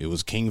Yeah. it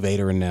was King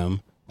Vader and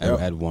them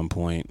at one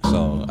point.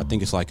 So I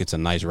think it's a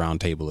nice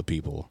round table of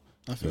people.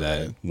 I feel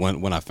That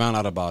when I found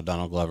out about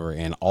Donald Glover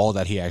and all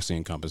that he actually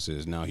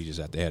encompasses, now he's just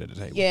at the head of the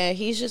table. Yeah,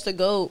 he's just a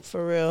goat,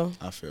 for real.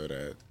 I feel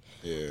that.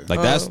 Yeah.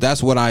 Like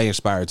that's what I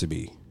aspire to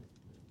be,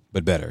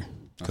 but better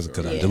because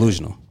I'm Yeah.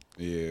 delusional.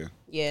 Yeah.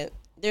 Yeah.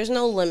 There's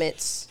no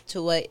limits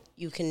to what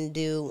you can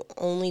do,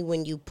 only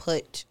when you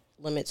put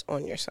limits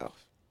on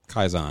yourself.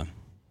 Kaizen.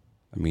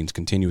 That means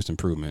continuous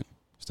improvement.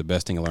 It's the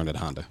best thing I learned at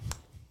Honda.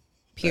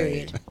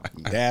 Period.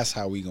 That's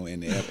how we gonna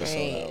end the episode.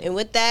 Right. out. And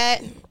with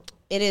that,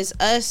 it is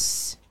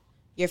us,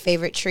 your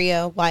favorite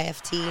trio,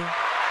 YFT.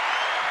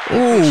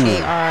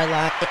 Appreciate our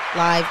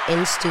live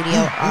in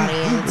studio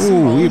audience. Ooh,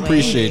 we always.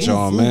 appreciate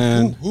y'all,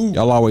 man.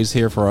 Y'all always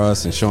here for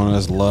us and showing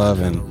us love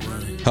and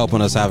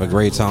helping us have a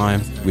great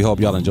time. We hope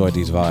y'all enjoyed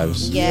these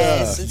vibes.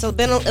 Yes,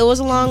 it was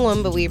a long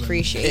one, but we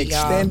appreciate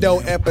y'all.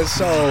 Extendo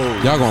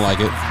episode. Y'all gonna like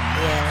it.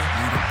 Yeah.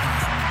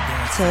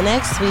 Till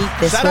next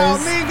week. Shout out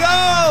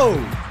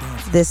Mingo.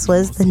 This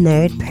was the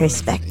Nerd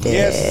Perspective.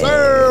 Yes,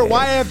 sir.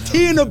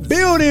 YFT in the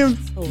building.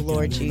 Oh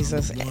Lord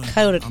Jesus!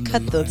 Cut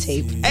the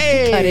tape.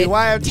 Hey, Cut it.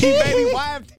 YFT baby, YFT.